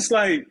it. I'm just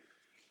like,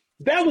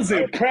 that was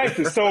in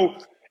practice. So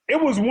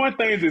it was one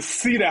thing to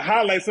see the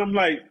highlights. I'm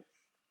like,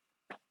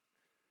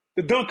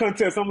 the dunk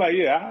contest, I'm like,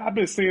 yeah, I've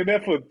been seeing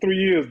that for 3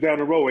 years down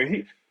the road. And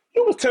he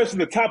was touching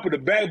the top of the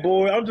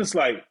backboard. I'm just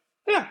like,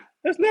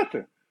 that's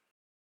nothing.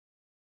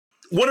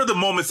 One of the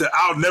moments that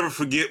I'll never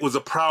forget was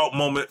a proud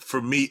moment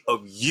for me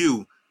of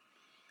you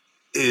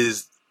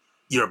is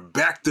your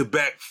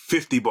back-to-back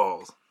 50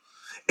 balls.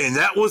 And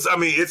that was,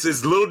 it's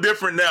a little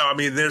different now.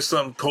 There's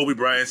some Kobe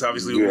Bryant's,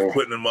 obviously, who was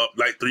putting them up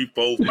like 3,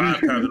 4, 5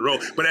 times in a row.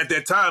 But at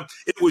that time,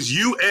 it was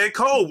you and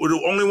Kobe were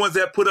the only ones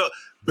that put up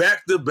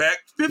back-to-back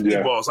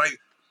 50 balls. Like,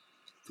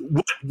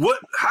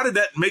 how did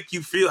that make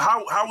you feel?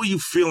 How were you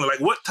feeling? Like,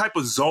 what type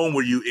of zone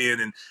were you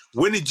in? And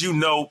when did you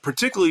know,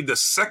 particularly the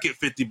second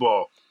 50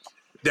 ball,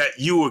 that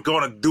you were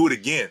going to do it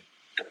again?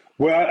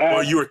 Well,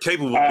 or you were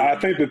capable of doing it? I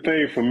think the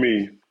thing for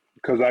me,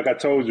 because like I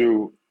told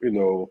you,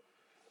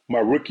 my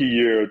rookie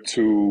year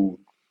to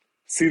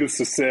see the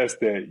success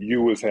that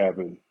you was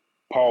having,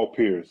 Paul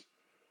Pierce,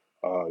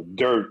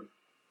 Dirk,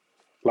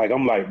 like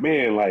I'm like,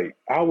 man, like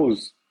I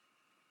was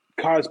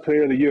college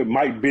player of the year,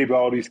 Mike Bibby,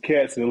 all these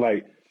cats, and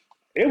like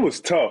it was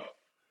tough.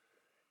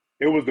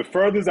 It was the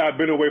furthest I've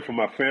been away from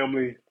my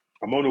family.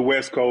 I'm on the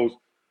West Coast.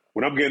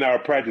 When I'm getting out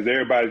of practice,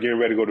 everybody's getting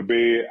ready to go to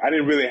bed. I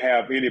didn't really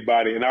have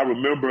anybody, and I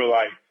remember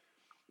like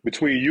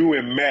between you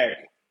and Mac,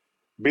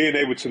 being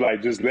able to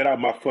like just let out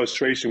my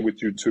frustration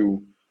with you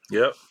two.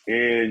 Yep.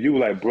 And you were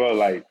like, bro,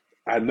 like,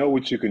 I know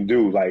what you can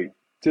do. Like,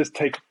 it's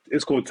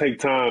going to take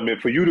time.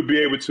 And for you to be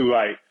able to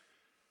like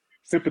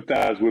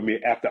sympathize with me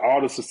after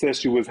all the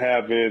success you was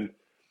having,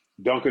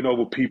 dunking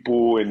over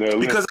people.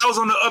 Because I was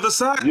on the other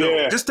side,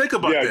 though. Just think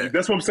about that. Yeah,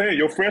 that's what I'm saying.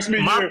 Your freshman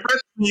year. My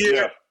freshman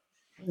year.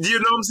 You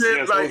know what I'm saying?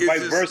 Yeah, so like,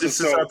 vice versa. It's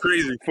just so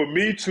crazy. For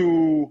me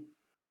to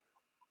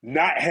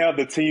not have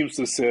the team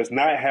success,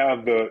 not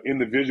have the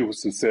individual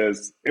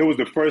success, it was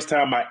the first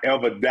time I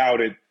ever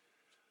doubted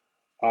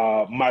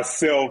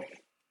myself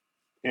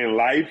in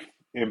life,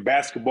 in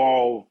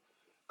basketball.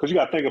 Because you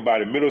got to think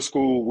about it. Middle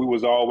school, we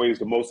was always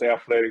the most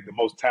athletic, the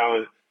most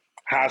talented.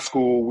 High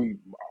school, we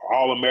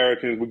all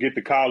Americans. We get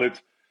to college.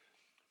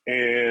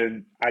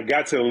 And I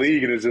got to the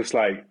league, and it's just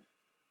like,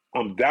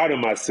 I'm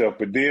doubting myself.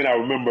 But then I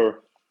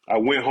remember I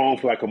went home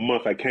for like a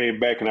month. I came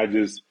back, and I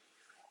just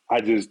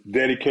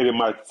dedicated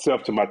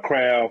myself to my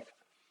craft,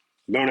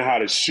 learning how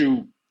to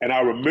shoot. And I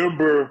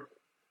remember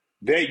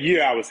that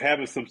year I was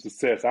having some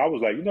success. I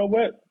was like, you know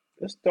what?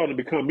 It's starting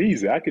to become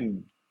easy. I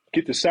can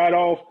get the shot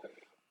off,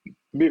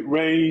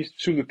 mid-range,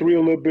 shoot the three a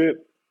little bit.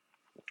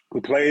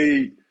 We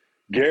played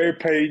Gary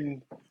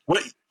Payton.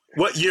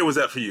 What year was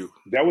that for you?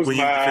 That was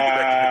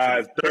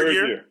my third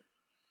year.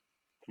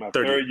 My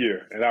third year.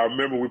 year. And I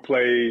remember we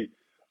played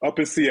up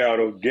in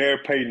Seattle, Gary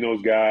Payton,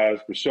 those guys,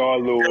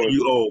 Rashard Lewis.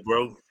 You old,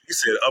 bro. You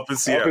said up in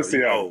Seattle. Up in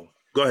Seattle.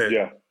 Go ahead.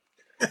 Yeah.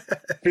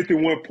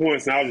 51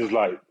 points. And I was just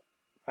like,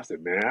 I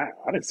said, man,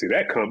 I didn't see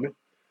that coming.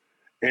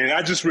 And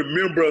I just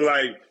remember,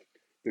 like,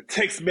 the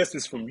text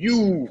message from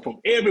you, from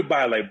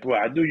everybody, like, bro,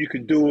 I knew you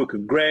could do it.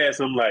 Congrats.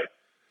 I'm like,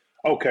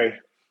 okay.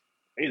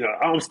 You know,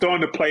 I'm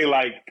starting to play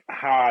like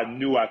how I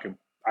knew I can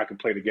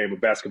play the game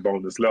of basketball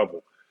on this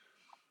level.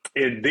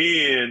 And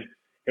then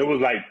it was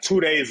like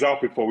 2 days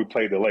off before we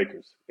played the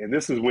Lakers. And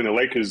this is when the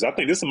Lakers, I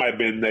think this might have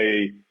been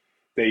they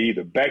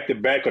either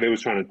back-to-back or they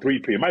was trying to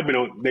three-peat. It might have been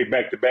on they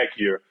back-to-back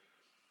year.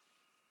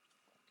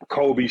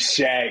 Kobe,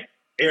 Shaq,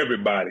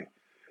 everybody.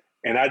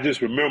 And I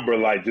just remember,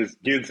 like, just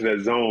getting to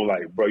that zone,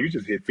 like, bro, you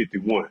just hit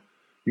 51.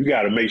 You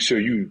got to make sure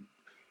you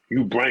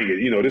bring it.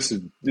 You know, this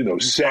is, you know,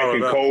 Shaq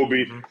and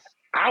Kobe. Mm-hmm.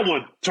 I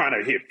wasn't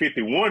trying to hit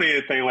 51 or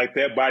anything like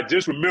that, but I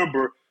just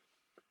remember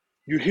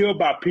you hear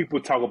about people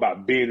talk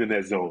about being in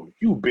that zone.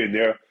 You've been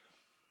there.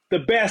 The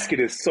basket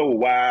is so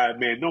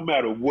wide, man. No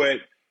matter what,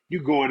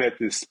 you're going at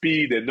the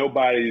speed that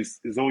nobody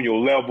is on your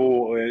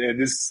level,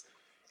 and this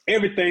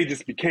everything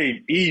just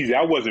became easy.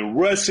 I wasn't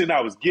rushing.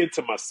 I was getting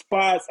to my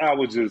spots. I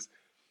was just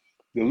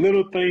the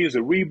little things,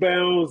 the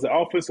rebounds, the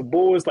offensive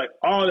boards, like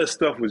all that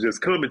stuff was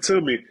just coming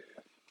to me.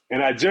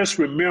 And I just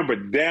remember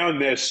down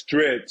that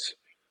stretch,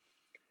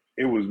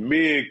 it was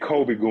me and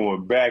Kobe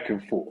going back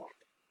and forth.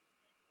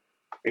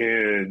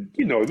 And,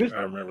 you know,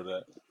 I remember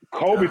that.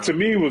 Kobe to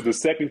me was the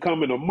second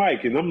coming of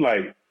Mike. And I'm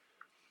like,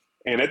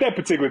 and at that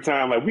particular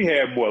time, like, we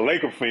had more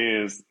Laker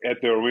fans at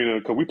the arena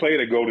because we played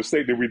at Golden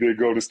State than we did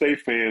Golden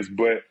State fans.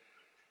 But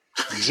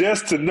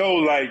just to know,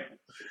 like,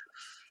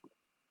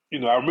 you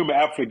know, I remember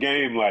after the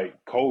game, like,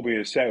 Kobe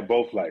and Shaq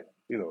both, like,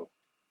 you know,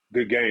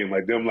 good game.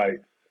 Like, them,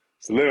 like,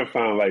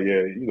 solidifying, like,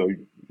 yeah,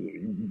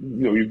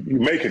 you're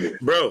making it.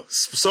 Bro,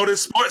 so did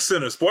Sports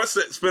Center. Sports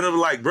Center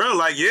was like, bro,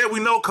 like, yeah, we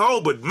know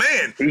Kobe, but,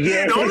 man, he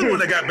ain't the only one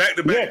that got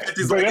back-to-back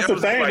 50s. But like, that's the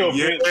thing, though,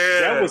 yeah.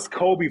 That was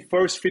Kobe's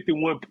first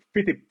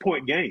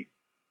 50-point game.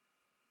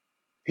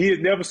 He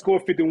had never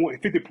scored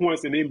 50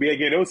 points in the NBA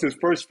game. That was his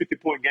first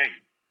 50-point game.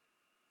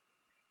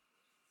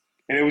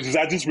 And it was just,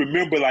 I just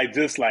remember, like,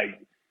 just like,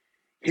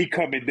 he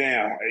coming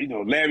down, you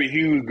know, Larry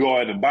Hughes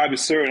guard and Bobby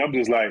Sir, and I'm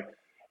just like,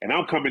 and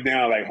I'm coming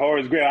down like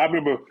Horace Grant. I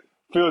remember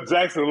Phil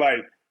Jackson, like,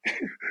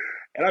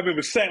 and I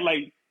remember Shaq,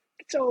 like,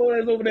 get your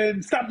ass over there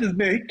and stop this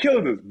man. He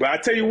killing us. But I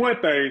tell you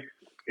one thing,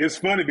 it's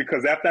funny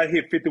because after I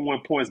hit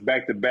 51 points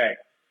back to back,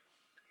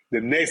 the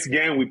next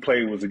game we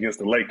played was against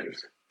the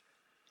Lakers.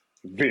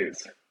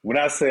 Vince, when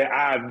I say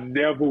I've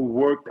never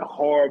worked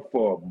hard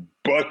for a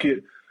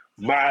bucket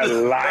my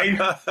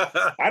life,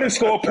 I didn't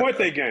score a point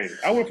that game.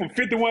 I went from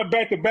 51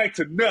 back to back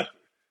to nothing.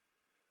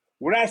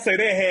 When I say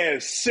they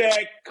had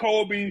Shaq,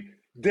 Kobe,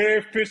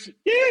 Derek Fisher,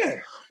 yeah,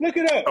 look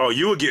it up. Oh,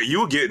 you were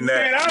getting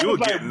that. Man, you were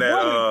getting that.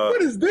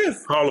 What is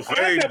this? Hall of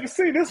Fame. I've never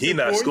seen this before.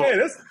 Not scoring.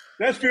 Yeah,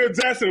 that's Phil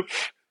Jackson.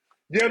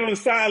 Get on the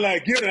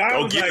sideline, get it. I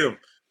Go was get like, him.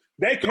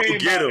 That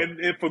came out,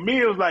 and for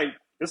me, it was like,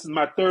 this is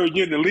my third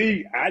year in the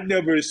league. I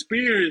never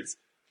experienced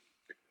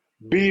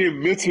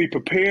being mentally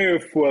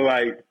prepared for,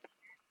 like,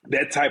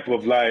 that type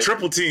of, like,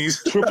 triple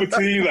teams. Like,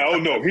 oh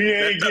no, he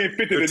ain't getting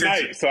 50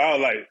 tonight. So I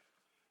was like,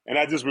 and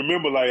I just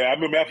remember, like, I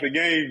remember after the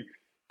game,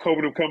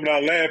 Kobe them coming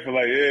out laughing,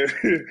 like, yeah,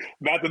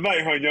 not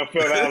tonight, huh, young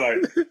fella. I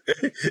was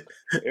like,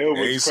 it was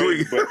crazy.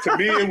 Sweet. But to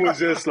me, it was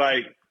just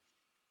like,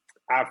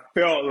 I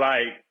felt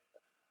like,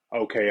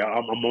 okay,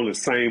 I'm on the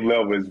same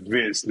level as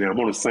Vince now. I'm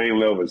on the same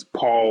level as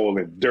Paul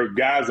and Dirk,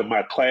 guys in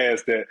my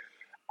class that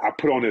I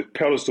put on this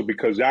pedestal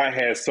because I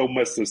had so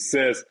much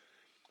success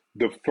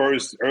the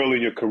first early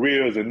in your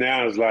careers, and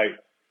now it's like,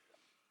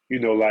 you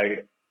know,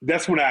 like,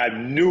 that's when I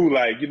knew,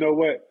 like, you know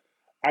what,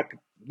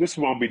 this is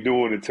what I'll be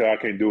doing until I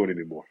can't do it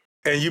anymore.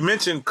 And you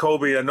mentioned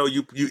Kobe. I know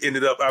you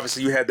ended up,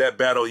 obviously you had that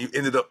battle. You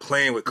ended up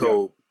playing with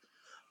Kobe.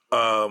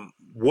 Yeah.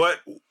 What,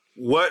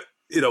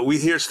 you know, we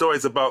hear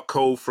stories about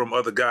Kobe from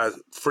other guys.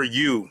 For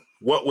you,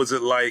 what was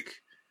it like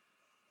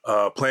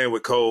playing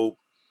with Kobe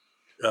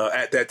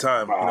at that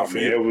time?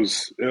 You know,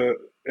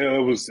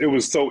 it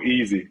was so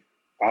easy.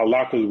 Our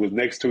lockers was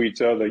next to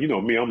each other. You know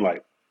me, I'm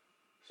like,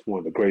 it's one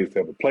of the greatest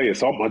ever players.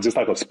 So I'm just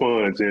like a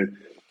sponge, and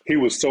he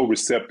was so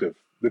receptive.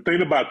 The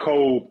thing about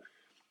Kobe,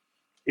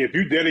 if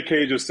you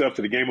dedicated yourself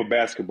to the game of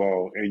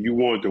basketball and you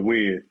wanted to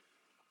win,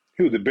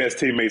 he was the best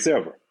teammates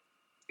ever.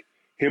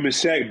 Him and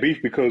Shaq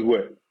beef because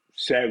what?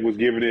 Shaq was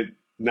giving it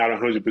not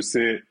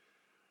 100%,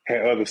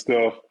 had other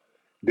stuff.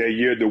 That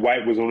year,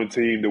 Dwight was on the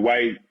team.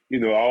 Dwight, you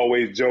know,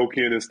 always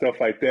joking and stuff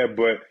like that.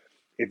 But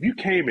if you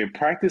came and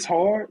practiced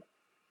hard,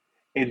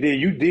 and then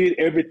you did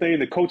everything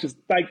the coaches,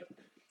 like,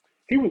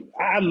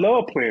 I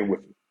love playing with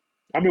him.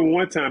 I remember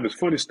one time, this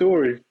funny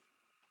story,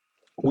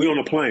 we on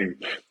a plane,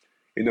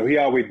 You know, he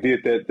always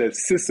did that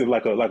sissy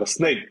like a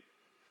snake.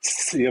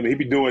 I mean, he'd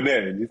be doing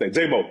that. And he's like,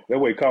 J-Mo. That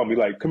way he called me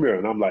like, come here.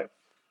 And I'm like,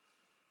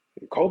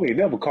 Kobe ain't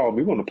never called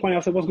me. We on the plane.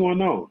 I said, what's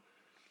going on?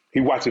 He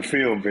watching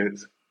film,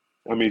 Vince.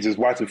 I mean, just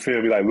watching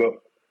film. He like,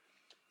 look.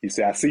 He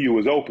said, I see you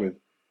was open.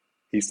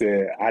 He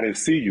said, I didn't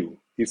see you.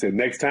 He said,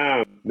 next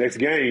time, next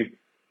game,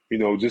 you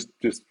know, just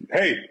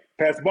hey,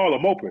 pass the ball.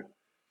 I'm open.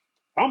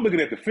 I'm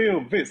looking at the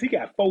film, Vince. He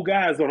got 4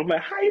 guys on. I'm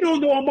like, how you don't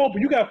know I'm open?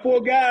 You got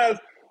 4 guys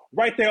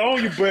right there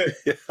on you. But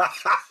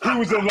he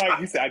was just like,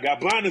 he said, I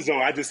got blinders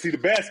on. I just see the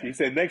basket. He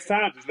said, next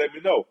time, just let me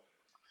know.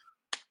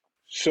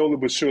 Slowly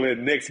but surely,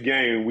 the next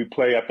game we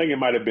play, I think it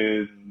might have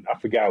been, I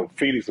forgot,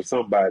 Phoenix or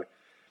somebody.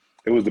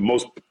 It was the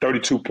most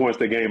 32 points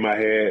that game I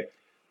had.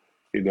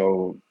 You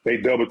know, they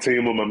double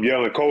team him. I'm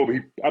yelling, Kobe.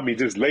 I mean,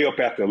 just layup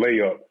after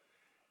layup.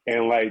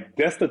 And, like,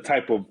 that's the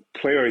type of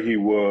player he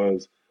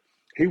was.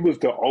 He was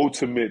the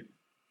ultimate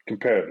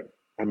competitor.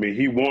 I mean,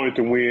 he wanted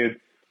to win.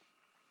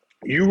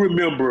 You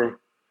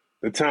remember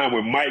the time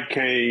when Mike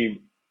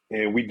came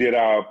and we did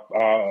our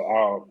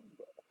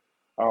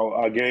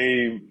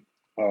game,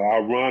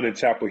 our run in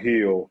Chapel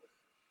Hill.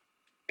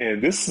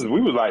 And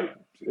we were like,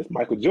 it's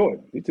Michael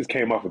Jordan. He just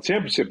came off a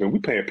championship and we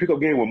playing a pickup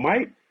game with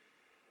Mike.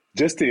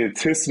 Just the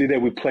intensity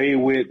that we played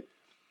with.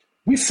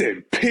 We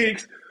set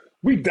picks.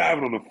 We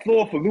diving on the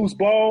floor for loose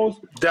balls.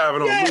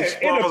 Diving on loose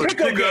balls in a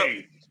pickup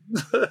game.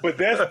 But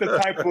that's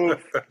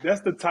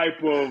the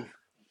type of,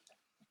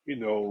 you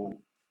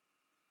know,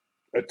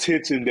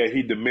 attention that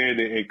he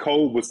demanded. And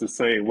Kobe was the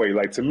same way.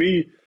 Like, to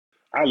me,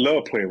 I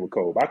love playing with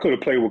Kobe. I could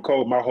have played with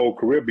Kobe my whole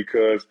career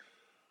because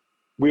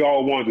we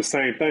all wanted the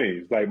same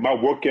things. Like, my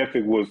work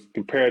ethic was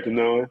compared to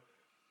none.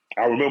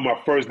 I remember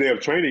my first day of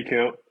training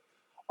camp.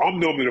 I'm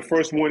normally the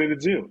first one in the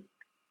gym.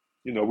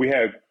 You know, we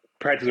had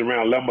practice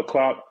around 11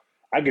 o'clock.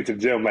 I get to the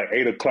gym like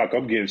 8 o'clock.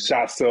 I'm getting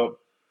shots up.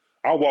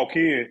 I walk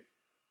in.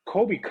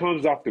 Kobe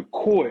comes off the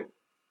court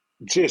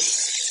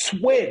just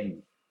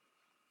sweating.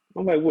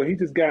 I'm like, what, he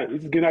just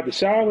getting out the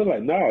shower?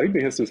 Like, no, he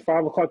been here since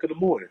 5 o'clock in the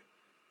morning.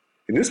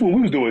 And this one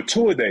we was doing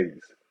tour days.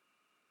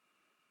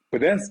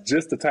 But that's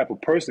just the type of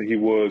person he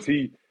was.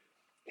 He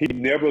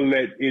never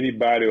let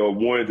anybody or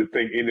wanted to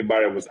think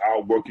anybody was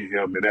outworking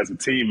him. And as a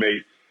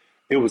teammate,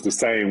 it was the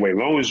same way. As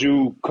long as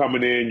you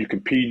coming in, you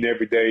competing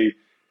every day,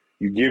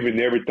 you giving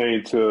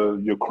everything to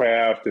your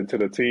craft and to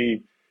the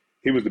team,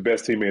 he was the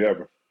best teammate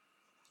ever.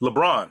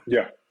 LeBron.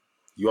 Yeah.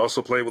 You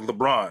also played with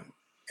LeBron.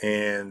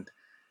 And,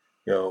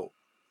 you know,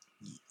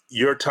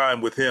 your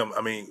time with him,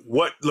 I mean,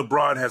 what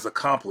LeBron has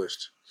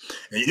accomplished,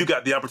 and you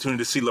got the opportunity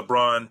to see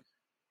LeBron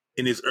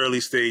in his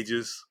early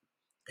stages,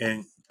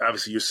 and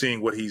obviously you're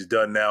seeing what he's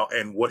done now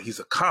and what he's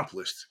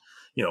accomplished.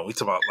 You know, we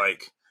talk about,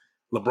 like,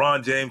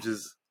 LeBron James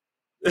is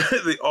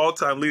the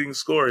all-time leading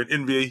scorer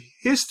in NBA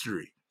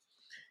history.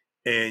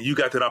 And you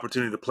got that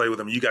opportunity to play with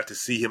him. You got to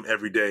see him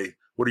every day.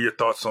 What are your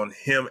thoughts on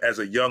him as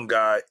a young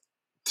guy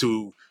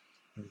to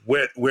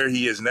where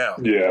he is now?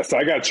 Yeah, so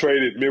I got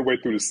traded midway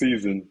through the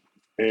season,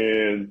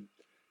 and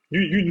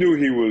you knew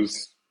he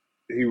was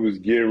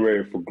getting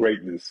ready for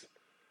greatness.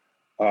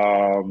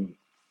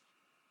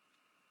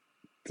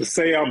 To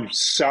say I'm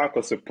shocked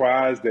or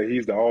surprised that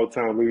he's the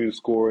all-time leading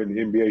scorer in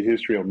NBA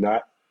history, I'm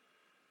not.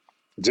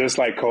 Just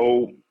like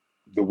Cole,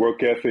 the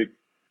work ethic,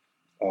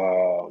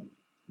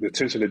 the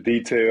attention to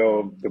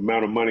detail, the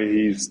amount of money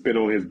he's spent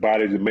on his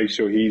body to make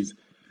sure he's,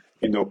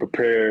 you know,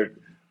 prepared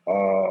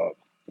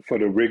for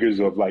the rigors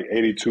of like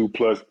 82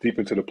 plus deep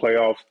into the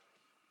playoffs.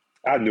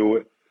 I knew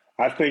it.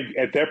 I think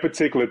at that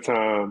particular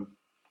time,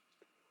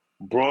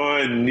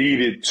 Bron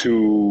needed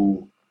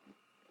to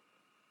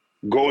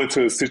go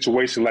into a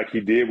situation like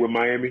he did with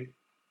Miami.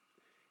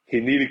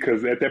 He needed,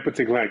 because at that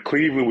particular time,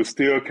 Cleveland was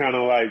still kind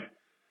of like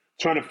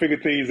trying to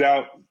figure things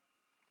out.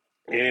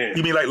 And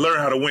you mean like learn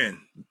how to win?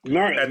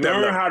 Learn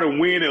how to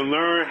win and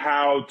learn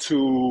how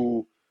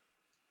to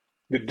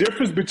 – the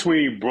difference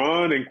between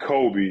Bron and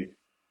Kobe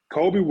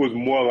was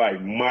more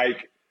like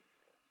Mike,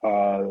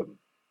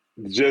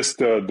 just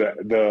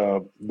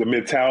the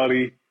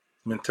mentality.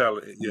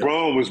 Mentality, yeah.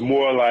 Bron was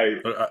more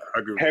like I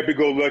agree.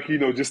 Happy-go-lucky, you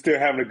know, just still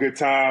having a good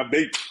time.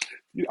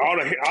 All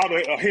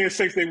the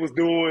handshakes they was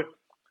doing.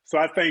 So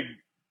I think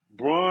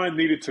Bron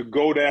needed to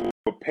go down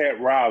with Pat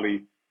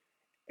Riley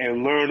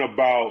and learn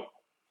about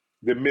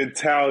the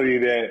mentality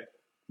that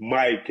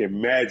Mike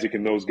and Magic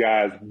and those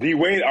guys,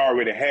 D-Wade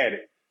already had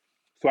it.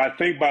 So I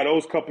think by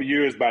those couple of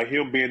years, by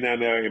him being down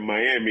there in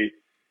Miami,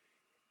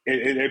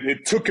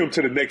 it took him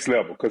to the next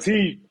level, because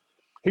he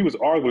was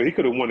arguably, he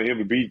could have won the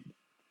MVP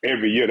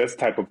every year. That's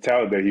the type of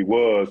talent that he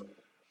was.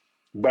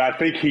 But I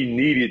think he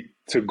needed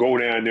to go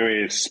down there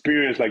and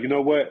experience, like, you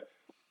know what?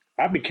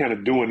 I've been kind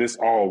of doing this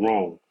all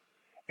wrong.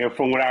 And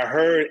from what I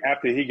heard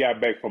after he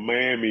got back from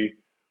Miami,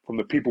 from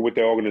the people with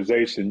the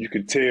organization, you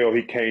could tell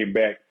he came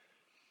back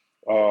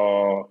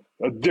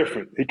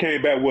different. He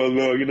came back with a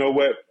little, you know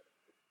what?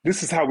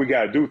 This is how we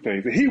got to do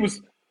things. And he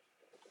was,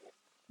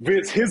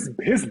 Vince,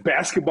 his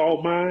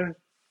basketball mind,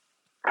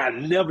 I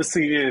never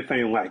seen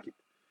anything like it.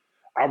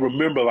 I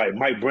remember like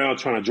Mike Brown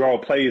trying to draw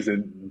plays,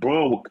 and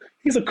Brown,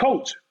 he's a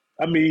coach.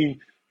 I mean,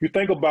 you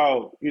think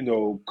about,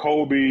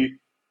 Kobe,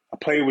 I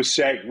played with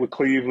Shaq with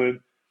Cleveland,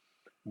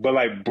 but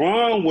like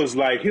Bron was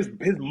like his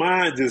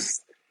mind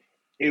just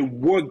it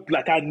worked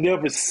like I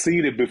never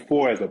seen it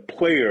before as a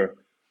player.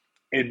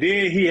 And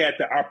then he had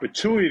the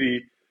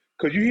opportunity,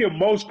 because you hear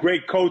most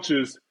great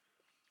coaches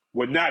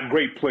were not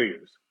great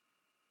players.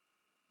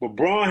 But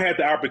Bron had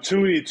the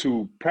opportunity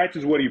to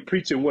practice what he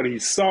preached and what he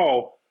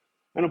saw.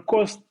 And of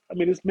course, I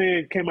mean, this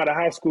man came out of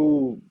high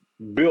school,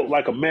 built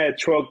like a mad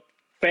truck,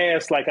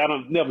 fast like I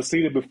don't never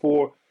seen it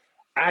before.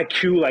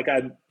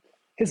 IQ,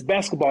 his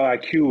basketball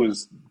IQ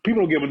is,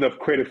 people don't give him enough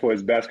credit for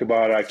his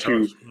basketball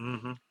IQ.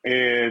 Mm-hmm.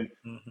 And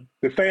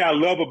the thing I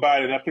love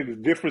about it, and I think the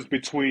difference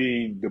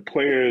between the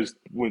players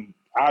when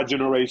our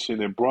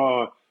generation and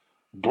Bron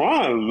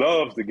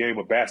loves the game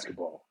of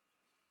basketball.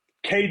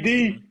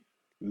 KD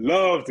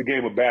loves the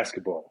game of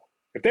basketball.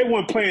 If they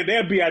weren't playing,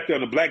 they'd be out there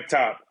on the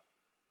blacktop.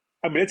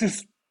 I mean,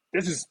 this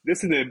is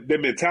their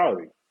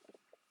mentality.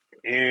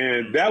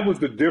 And that was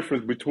the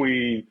difference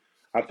between,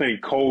 I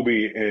think,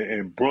 Kobe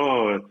and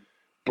Bron.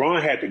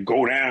 Bron had to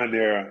go down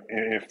there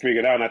and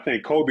figure it out. And I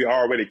think Kobe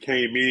already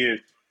came in.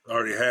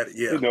 Already had it,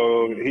 yeah.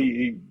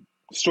 He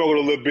struggled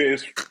a little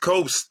bit.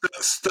 Kobe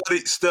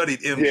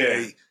studied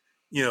MJ,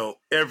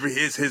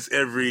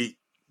 every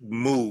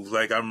move.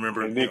 Like I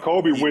remember. And then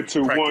Kobe went to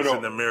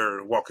in the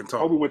mirror, walking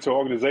tall. Kobe went to an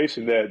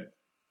organization that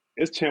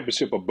it's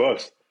championship or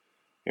bust.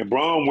 And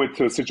Bron went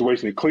to a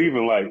situation in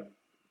Cleveland like,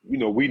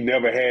 we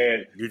never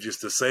had. You're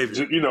just a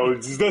savior.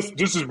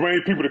 Just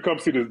bring people to come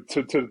see to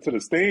the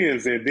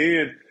stands. And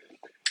then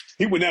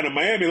he went down to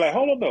Miami like,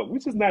 hold on, no, we're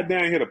just not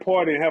down here to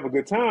party and have a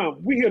good time.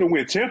 We're here to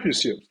win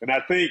championships. And I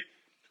think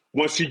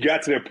once he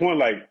got to that point,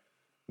 like,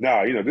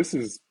 this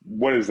is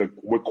what is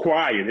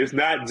required. It's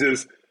not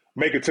just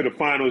make it to the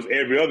finals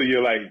every other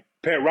year. Like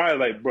Pat Riley,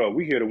 like, bro,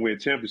 we here to win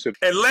championships.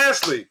 And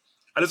lastly,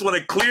 I just want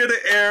to clear the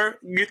air,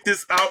 get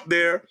this out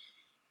there.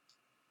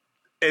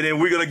 And then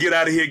we're going to get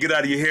out of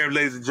your hair,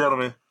 ladies and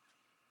gentlemen.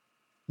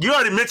 You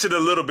already mentioned a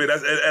little bit,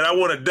 and I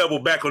want to double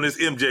back on this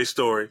MJ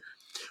story.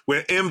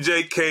 When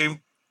MJ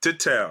came to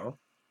town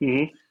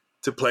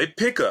to play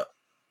pickup,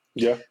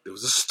 there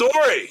was a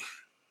story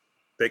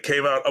that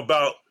came out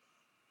about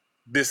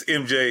this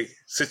MJ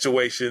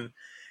situation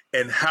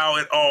and how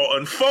it all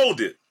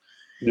unfolded.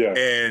 Yeah.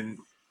 And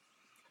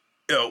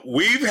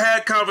we've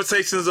had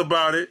conversations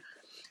about it.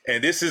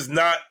 And this does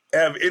not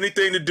have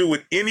anything to do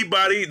with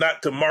anybody,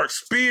 not to Mark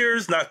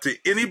Spears, not to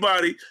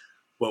anybody,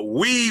 but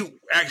we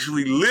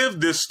actually lived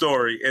this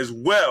story as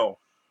well.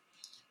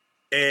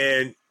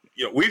 And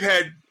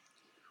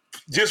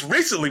just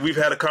recently we've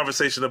had a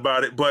conversation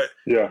about it, but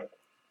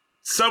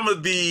some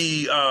of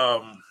the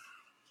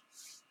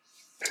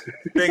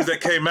things that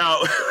came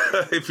out,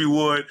 if you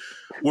would,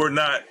 were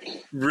not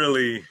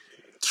really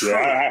true.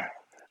 Yeah.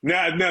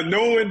 Now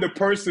knowing the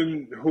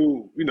person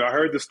who, I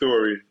heard the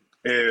story,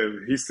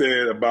 and he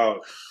said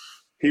about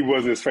he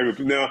wasn't his favorite.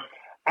 Now,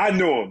 I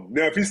know him.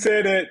 Now, if he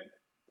said that,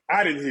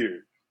 I didn't hear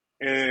it.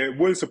 And it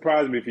wouldn't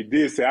surprise me if he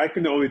did say, I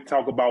can only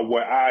talk about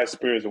what I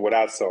experienced and what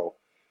I saw.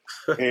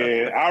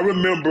 And I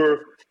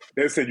remember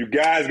they said, you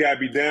guys got to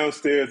be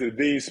downstairs at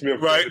Dean Smith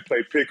to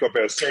play pickup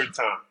at a certain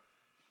time.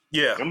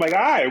 Yeah. I'm like,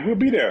 all right, we'll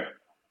be there.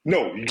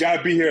 No, you got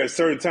to be here at a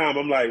certain time.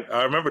 I'm like.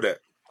 I remember that.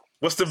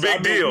 What's the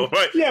big deal?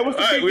 Right. Yeah, what's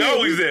the big deal? We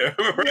always there.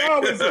 We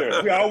always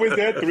there. We always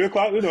there at 3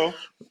 o'clock,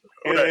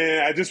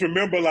 And I just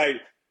remember, like,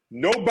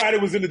 nobody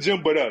was in the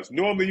gym but us.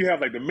 Normally you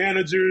have, like, the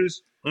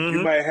managers.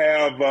 You might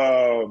have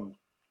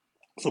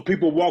some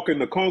people walking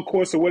the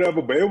concourse or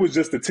whatever, but it was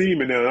just the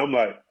team in there. And I'm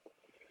like,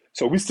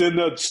 so we sitting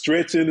up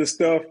stretching and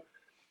stuff.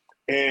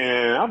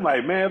 And I'm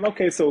like, man,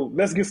 okay, so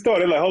let's get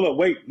started. They're like, hold up,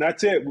 wait,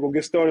 not yet. We're going to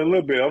get started in a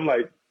little bit. I'm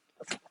like,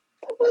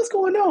 what's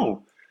going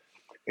on?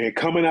 And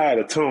coming out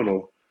of the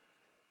tunnel,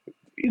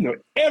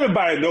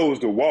 everybody knows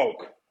the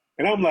walk.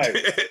 And I'm like,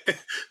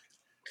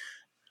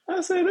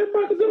 I said, that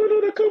Michael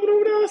Jordan, they're coming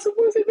over there. I said,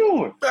 what's he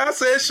doing? I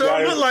said,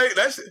 sure, look like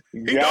that's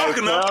he dark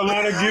enough.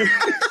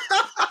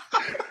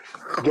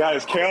 Got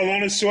his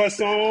Carolina shorts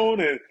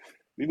on, and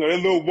that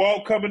little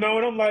walk coming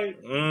on. I'm like,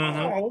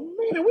 oh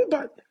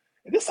man,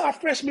 this our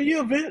freshman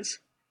year, Vince.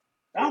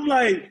 I'm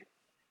like,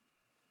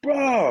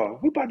 bro,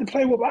 we about to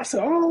play with. I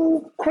said,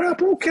 oh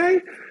crap,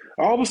 okay.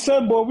 All of a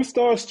sudden, boy, we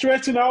start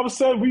stretching. All of a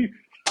sudden,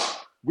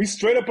 we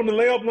straight up on the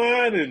layup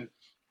line, and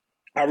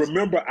I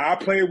remember I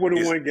played with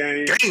him one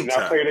game and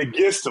I played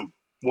against him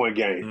one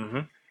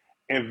game.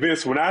 And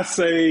Vince, when I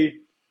say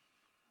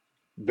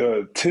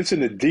the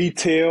attention to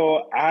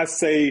detail, I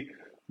say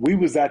we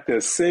was out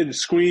there setting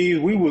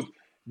screens.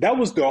 That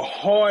was the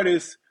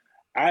hardest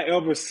I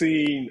ever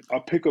seen a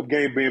pickup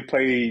game being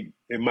played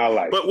in my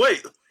life. But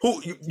wait,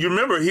 you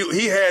remember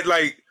he had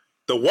like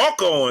the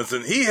walk-ons,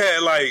 and he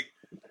had like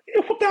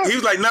he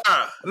was like,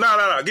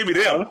 nah, give me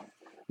them.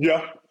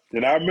 Yeah.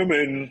 And I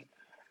remember,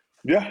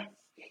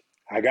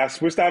 I got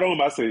switched out on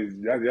him. I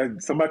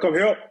said, somebody come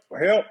help.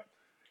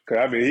 Because,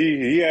 I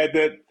mean, he had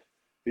that.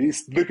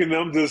 He's looking at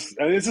them just,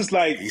 and it's just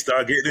like. He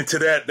started getting into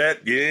that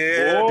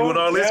doing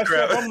all this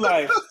crap. I'm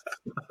like,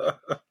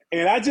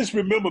 and I just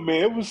remember,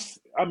 man, it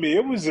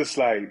was just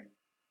like,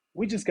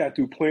 we just got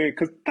through playing.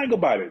 Because think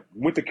about it.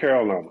 Went to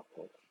Carolina.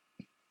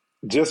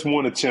 Just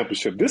won a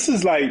championship. This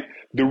is like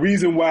the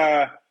reason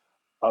why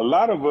a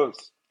lot of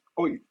us,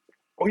 or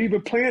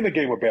even playing a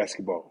game of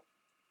basketball,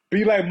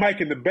 be like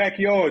Mike in the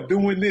backyard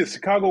doing this.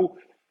 Chicago.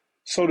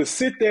 So to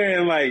sit there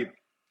and like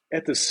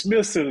at the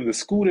Smith Center, the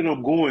school that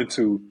I'm going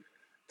to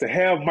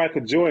have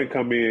Michael Jordan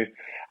come in,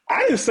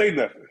 I didn't say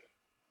nothing.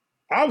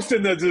 I was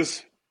sitting there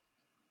just,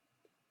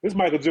 it's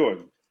Michael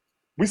Jordan.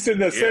 We sitting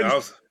there sitting. I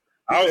was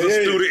a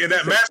student in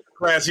that master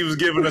class he was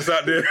giving us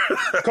out there.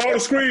 Call the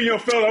screen, young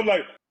fella. I'm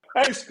like,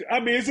 I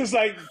mean, it's just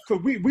like, cause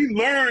we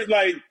learned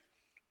like,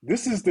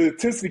 this is the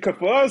intensity. Cause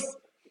for us,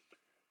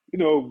 you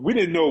know, we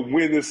didn't know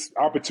when this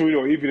opportunity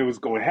or even it was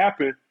going to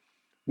happen.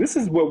 This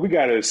is what we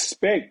got to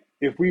expect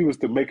if we was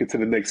to make it to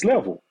the next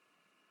level.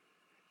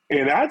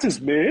 And I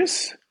just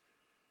miss.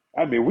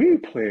 I mean, we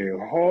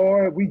playing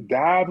hard. We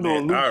diving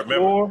on the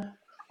floor.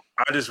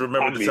 I just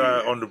remember the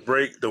time on the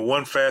break, the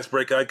one fast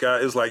break I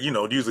got, it was like, you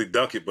know, usually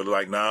dunk it, but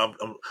like, nah,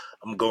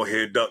 I'm going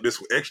ahead and dunk this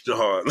one extra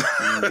hard.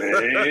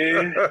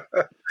 Man.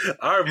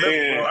 I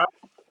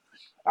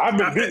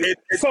remember.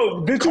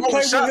 So did you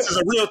play shots is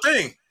a real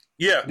thing.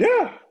 Yeah.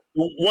 Yeah.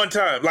 One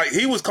time, like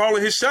he was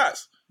calling his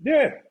shots.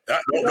 Yeah.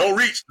 Don't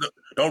reach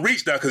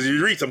now, because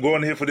you reach, I'm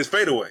going here for this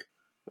fadeaway.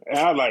 And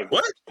I like,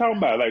 what? Talking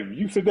about like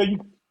you said that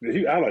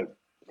I like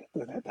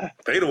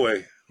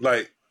fadeaway,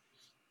 like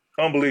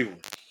unbelievable.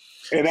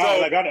 And so,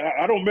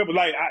 I don't remember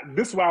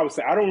this is why I was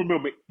saying I don't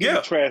remember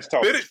any trash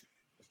talking.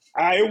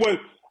 It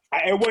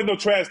wasn't no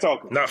trash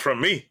talking. Not from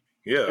me.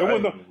 Yeah.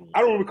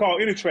 I don't recall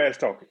any trash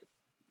talking.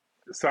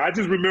 So I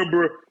just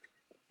remember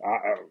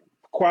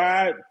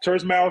quiet,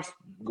 church mouse,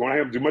 going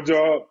ahead and do my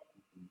job,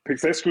 pick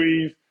set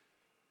screens.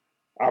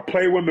 I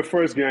played with him the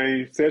first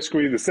game, set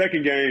screen. The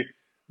second game,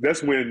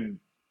 that's when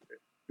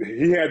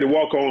he had the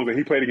walk-ons and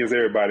he played against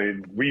everybody.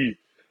 And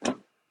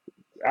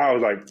I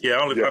was like,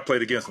 I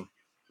played against him.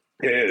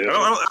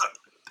 Yeah.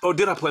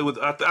 Did I play with?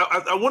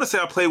 I want to say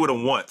I played with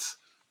him once,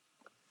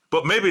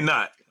 but maybe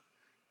not.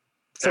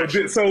 So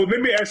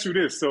let me ask you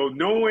this: so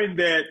knowing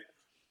that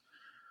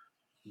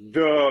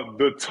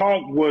the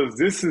talk was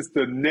this is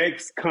the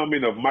next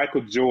coming of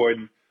Michael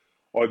Jordan,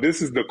 or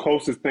this is the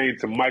closest thing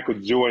to Michael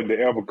Jordan to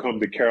ever come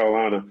to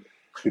Carolina,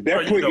 did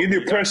that put any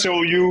pressure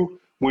on you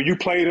when you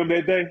played him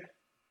that day?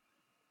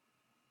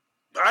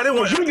 I didn't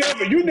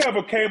want. You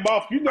never came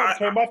off. You never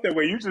came off that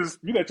way. You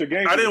let your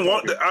game. I didn't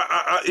want.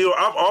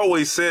 I've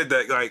always said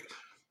that. Like,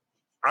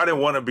 I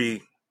didn't want to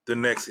be the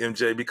next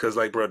MJ because,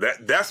 like, bro,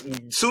 that's as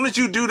soon as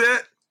you do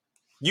that,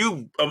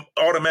 you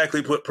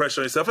automatically put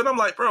pressure on yourself. And I'm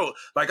like, bro,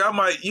 like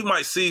you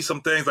might see some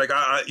things like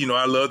I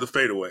love the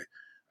fadeaway.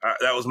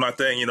 That was my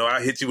thing. You know,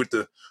 I hit you with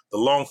the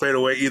long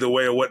fadeaway either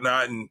way or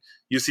whatnot, and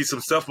you see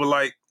some stuff, but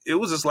like it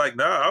was just like,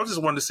 nah. I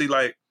just wanted to see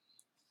like.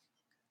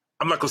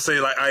 I'm not gonna say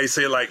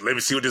like let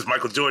me see what this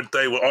Michael Jordan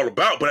thing was all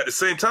about, but at the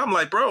same time,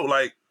 like, bro,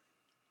 like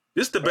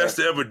this is the best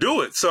to ever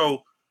do it.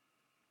 So,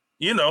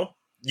 you know,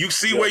 you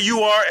see where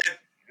you are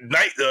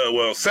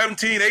at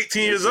 17,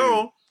 18 years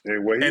old,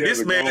 and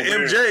this man,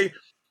 MJ,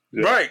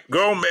 right,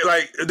 grown man,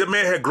 like the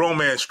man had grown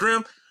man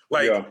strength.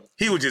 Like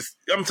he was just,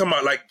 I'm talking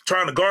about like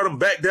trying to guard him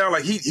back down.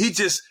 Like he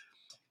just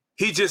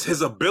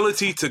his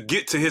ability to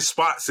get to his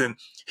spots, and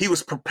he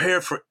was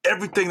prepared for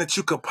everything that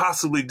you could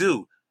possibly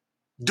do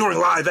during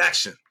live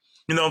action.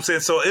 You know what I'm saying?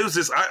 So it was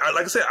just,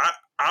 like I said,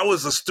 I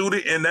was a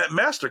student in that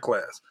master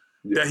class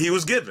that he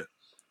was given.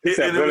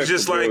 And it was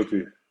just like.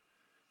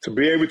 To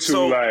be able to,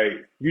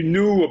 like, you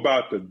knew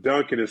about the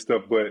dunking and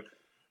stuff, but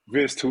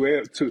Vince,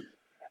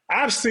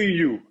 I've seen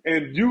you,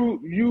 and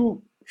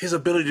you. His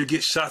ability to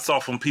get shots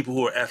off from people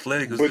who are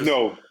athletic. But just,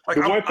 no. Like,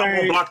 I'm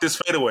going to block this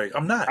fadeaway.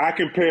 I'm not. I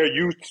compare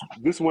you,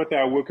 this is one thing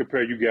I will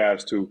compare you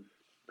guys to.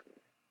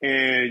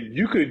 And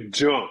you could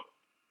jump,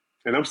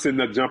 and I'm sitting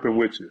there jumping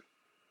with you.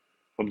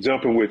 I'm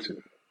jumping with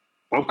you.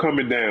 I'm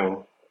coming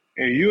down,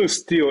 and you're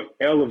still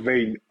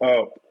elevating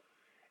up.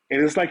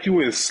 And it's like you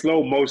were in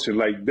slow motion.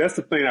 Like, that's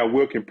the thing I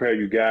will compare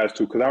you guys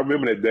to, because I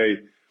remember that day.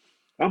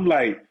 I'm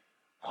like,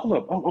 hold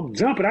up, I'm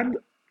jumping.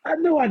 I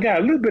know I got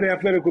a little bit of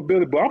athletic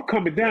ability, but I'm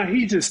coming down.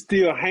 He's just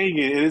still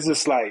hanging, and it's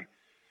just like,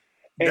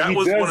 and that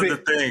was one of the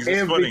things.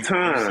 It's every funny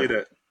time. You say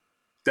that.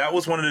 That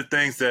was one of the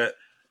things that,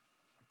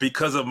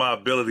 because of my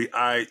ability,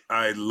 I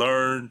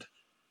learned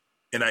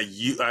and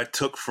I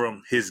took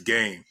from his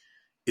game.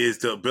 Is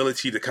the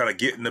ability to kind of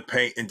get in the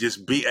paint and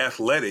just be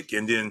athletic.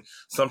 And then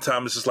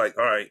sometimes it's just like,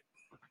 all right,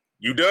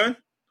 you done?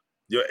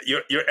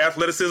 Your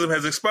athleticism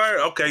has expired?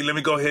 Okay, let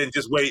me go ahead and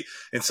just wait.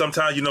 And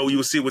sometimes, you know, you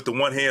will see with the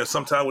one hand,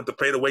 sometimes with the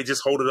fadeaway,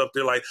 just hold it up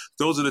there. Like,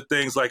 those are the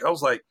things, like, I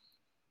was like,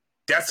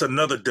 that's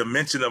another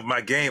dimension of my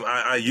game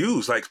I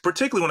use. Like,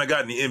 particularly when I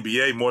got in the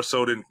NBA more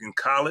so than in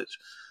college.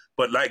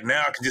 But, like,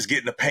 now I can just get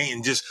in the paint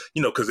and just,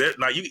 you know, because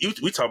like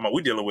we talking about,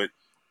 we dealing with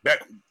back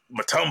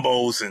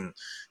Mutombos and,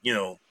 you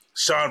know,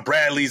 Sean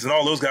Bradley's and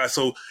all those guys.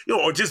 So, you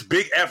know, or just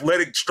big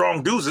athletic,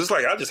 strong dudes. It's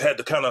like I just had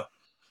to kind of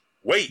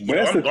wait. But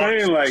that's the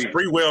thing, like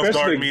Sprewell's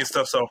guarding me and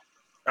stuff. So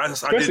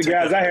especially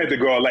guys I had to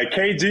guard. Like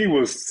KG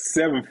was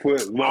 7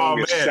 foot long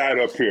and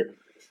shot up here.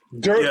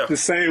 Dirk the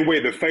same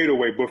way, the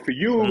fadeaway. But for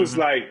you, it was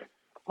like,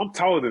 I'm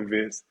taller than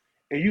Vince,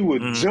 and you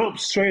would jump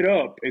straight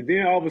up, and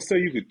then all of a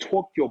sudden you could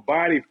twerk your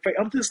body.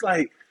 I'm just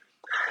like,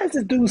 how is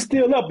this dude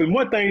still up? And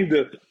one thing,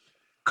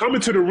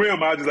 coming to the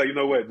rim, I was just like, you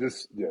know what,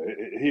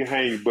 he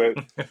hang.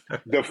 But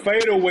the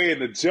fadeaway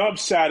and the jump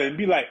shot, and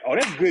be like, oh,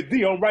 that's good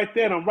D. I'm right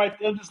there.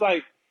 I'm just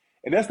like,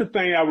 and that's the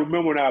thing I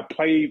remember when I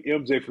played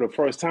MJ for the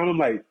first time. I'm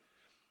like,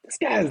 this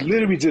guy is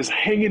literally just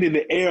hanging in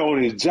the air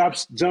on his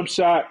jump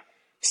shot,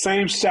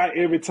 same shot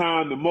every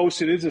time. The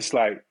motion is just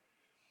like,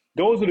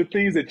 those are the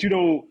things that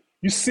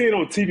you see it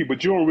on TV,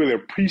 but you don't really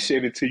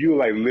appreciate it until you're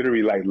like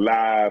literally like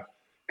live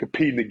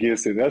competing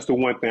against it. That's the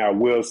one thing I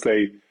will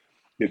say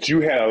that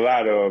you had a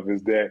lot of,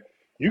 is that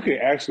you can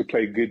actually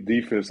play good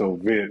defense on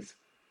Vince.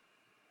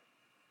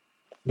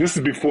 This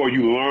is before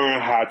you learn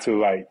how to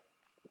like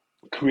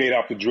create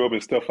off the dribble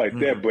and stuff like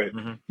that. But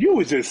you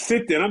would just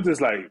sit there and I'm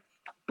just like,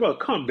 bro,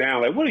 calm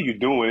down. Like, what are you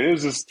doing? It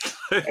was just,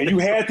 and you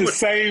had the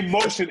same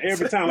motion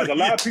every time. Like, a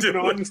lot of people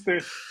don't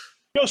understand.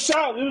 Your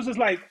shot, it was just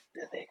like,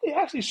 they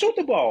actually shoot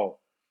the ball.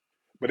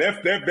 But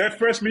that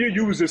freshman year,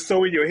 you was just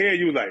so in your head,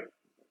 you was like,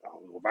 I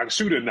don't know if I can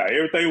shoot it or not.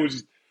 Everything was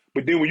just,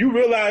 but then when you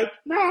realize,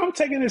 I'm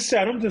taking this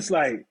shot, I'm just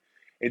like,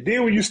 and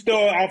then when you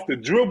start off the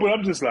dribble,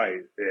 I'm just like,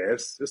 yeah,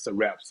 it's a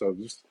wrap. So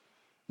just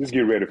get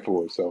ready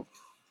for it. So.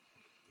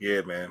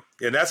 Yeah, man.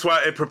 And that's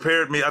why it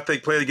prepared me, I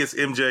think, playing against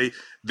MJ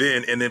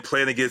then and then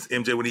playing against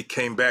MJ when he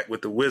came back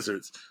with the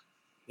Wizards.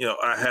 You know,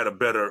 I had a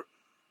better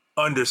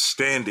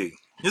understanding.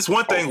 It's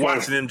one thing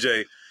watching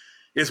MJ.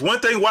 It's one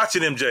thing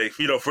watching MJ,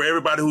 you know, for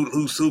everybody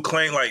who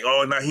claim like,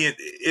 oh, now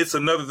it's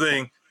another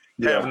thing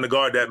having to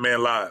guard that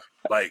man live.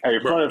 Like, hey,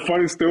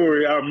 funny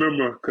story. I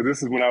remember, because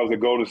this is when I was at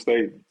Golden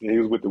State and he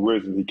was with the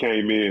Wizards. He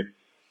came in.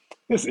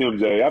 This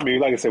MJ. I mean,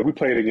 like I said, we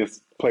played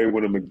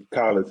with him in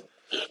college.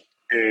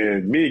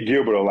 And me and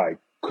Gilbert are like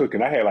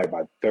cooking. I had like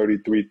about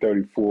 33,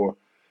 34.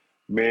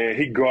 Man,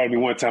 he guarded me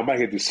one time. I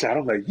hit the shot.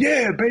 I'm like,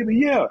 yeah, baby,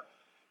 yeah.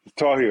 It's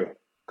Tar Heel.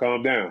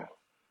 Calm down.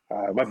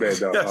 All right, my bad,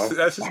 dog.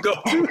 That's his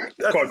go-to.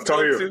 That's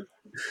Tar Heel.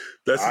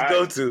 That's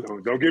his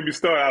go-to. Don't get me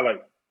started. I was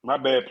like, my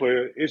bad,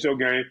 player. It's your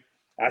game.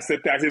 I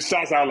set down his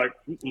shots. I was like,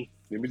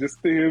 let me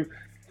just see him.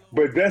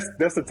 But that's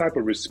the type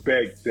of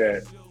respect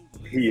that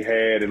he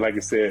had. And like I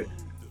said,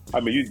 I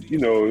mean, you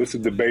know, it's a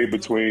debate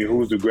between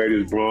who's the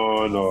greatest,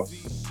 Bron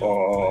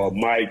or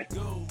Mike.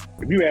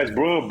 If you ask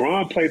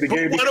Bron played the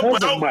game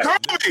because of Mike.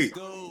 Kobe?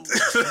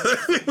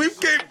 We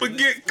can't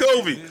forget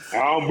Kobe.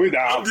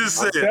 I'm just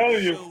saying. I'm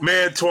telling you.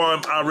 Man,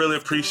 Twan, I really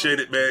appreciate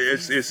it, man.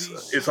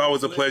 It's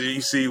always a pleasure.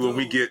 You see, when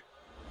we get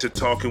to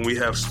talking, we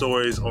have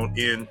stories on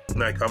end.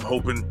 Like, I'm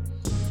hoping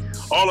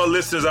all our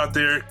listeners out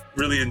there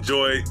really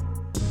enjoy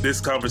this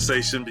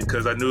conversation,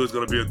 because I knew it was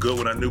going to be a good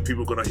one. I knew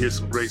people were going to hear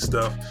some great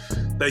stuff.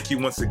 Thank you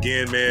once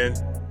again, man.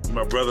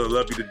 My brother,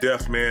 love you to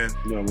death, man.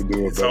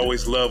 It's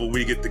always love when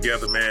we get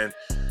together, man.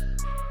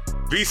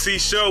 VC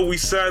Show, we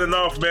signing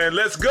off, man.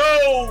 Let's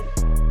go!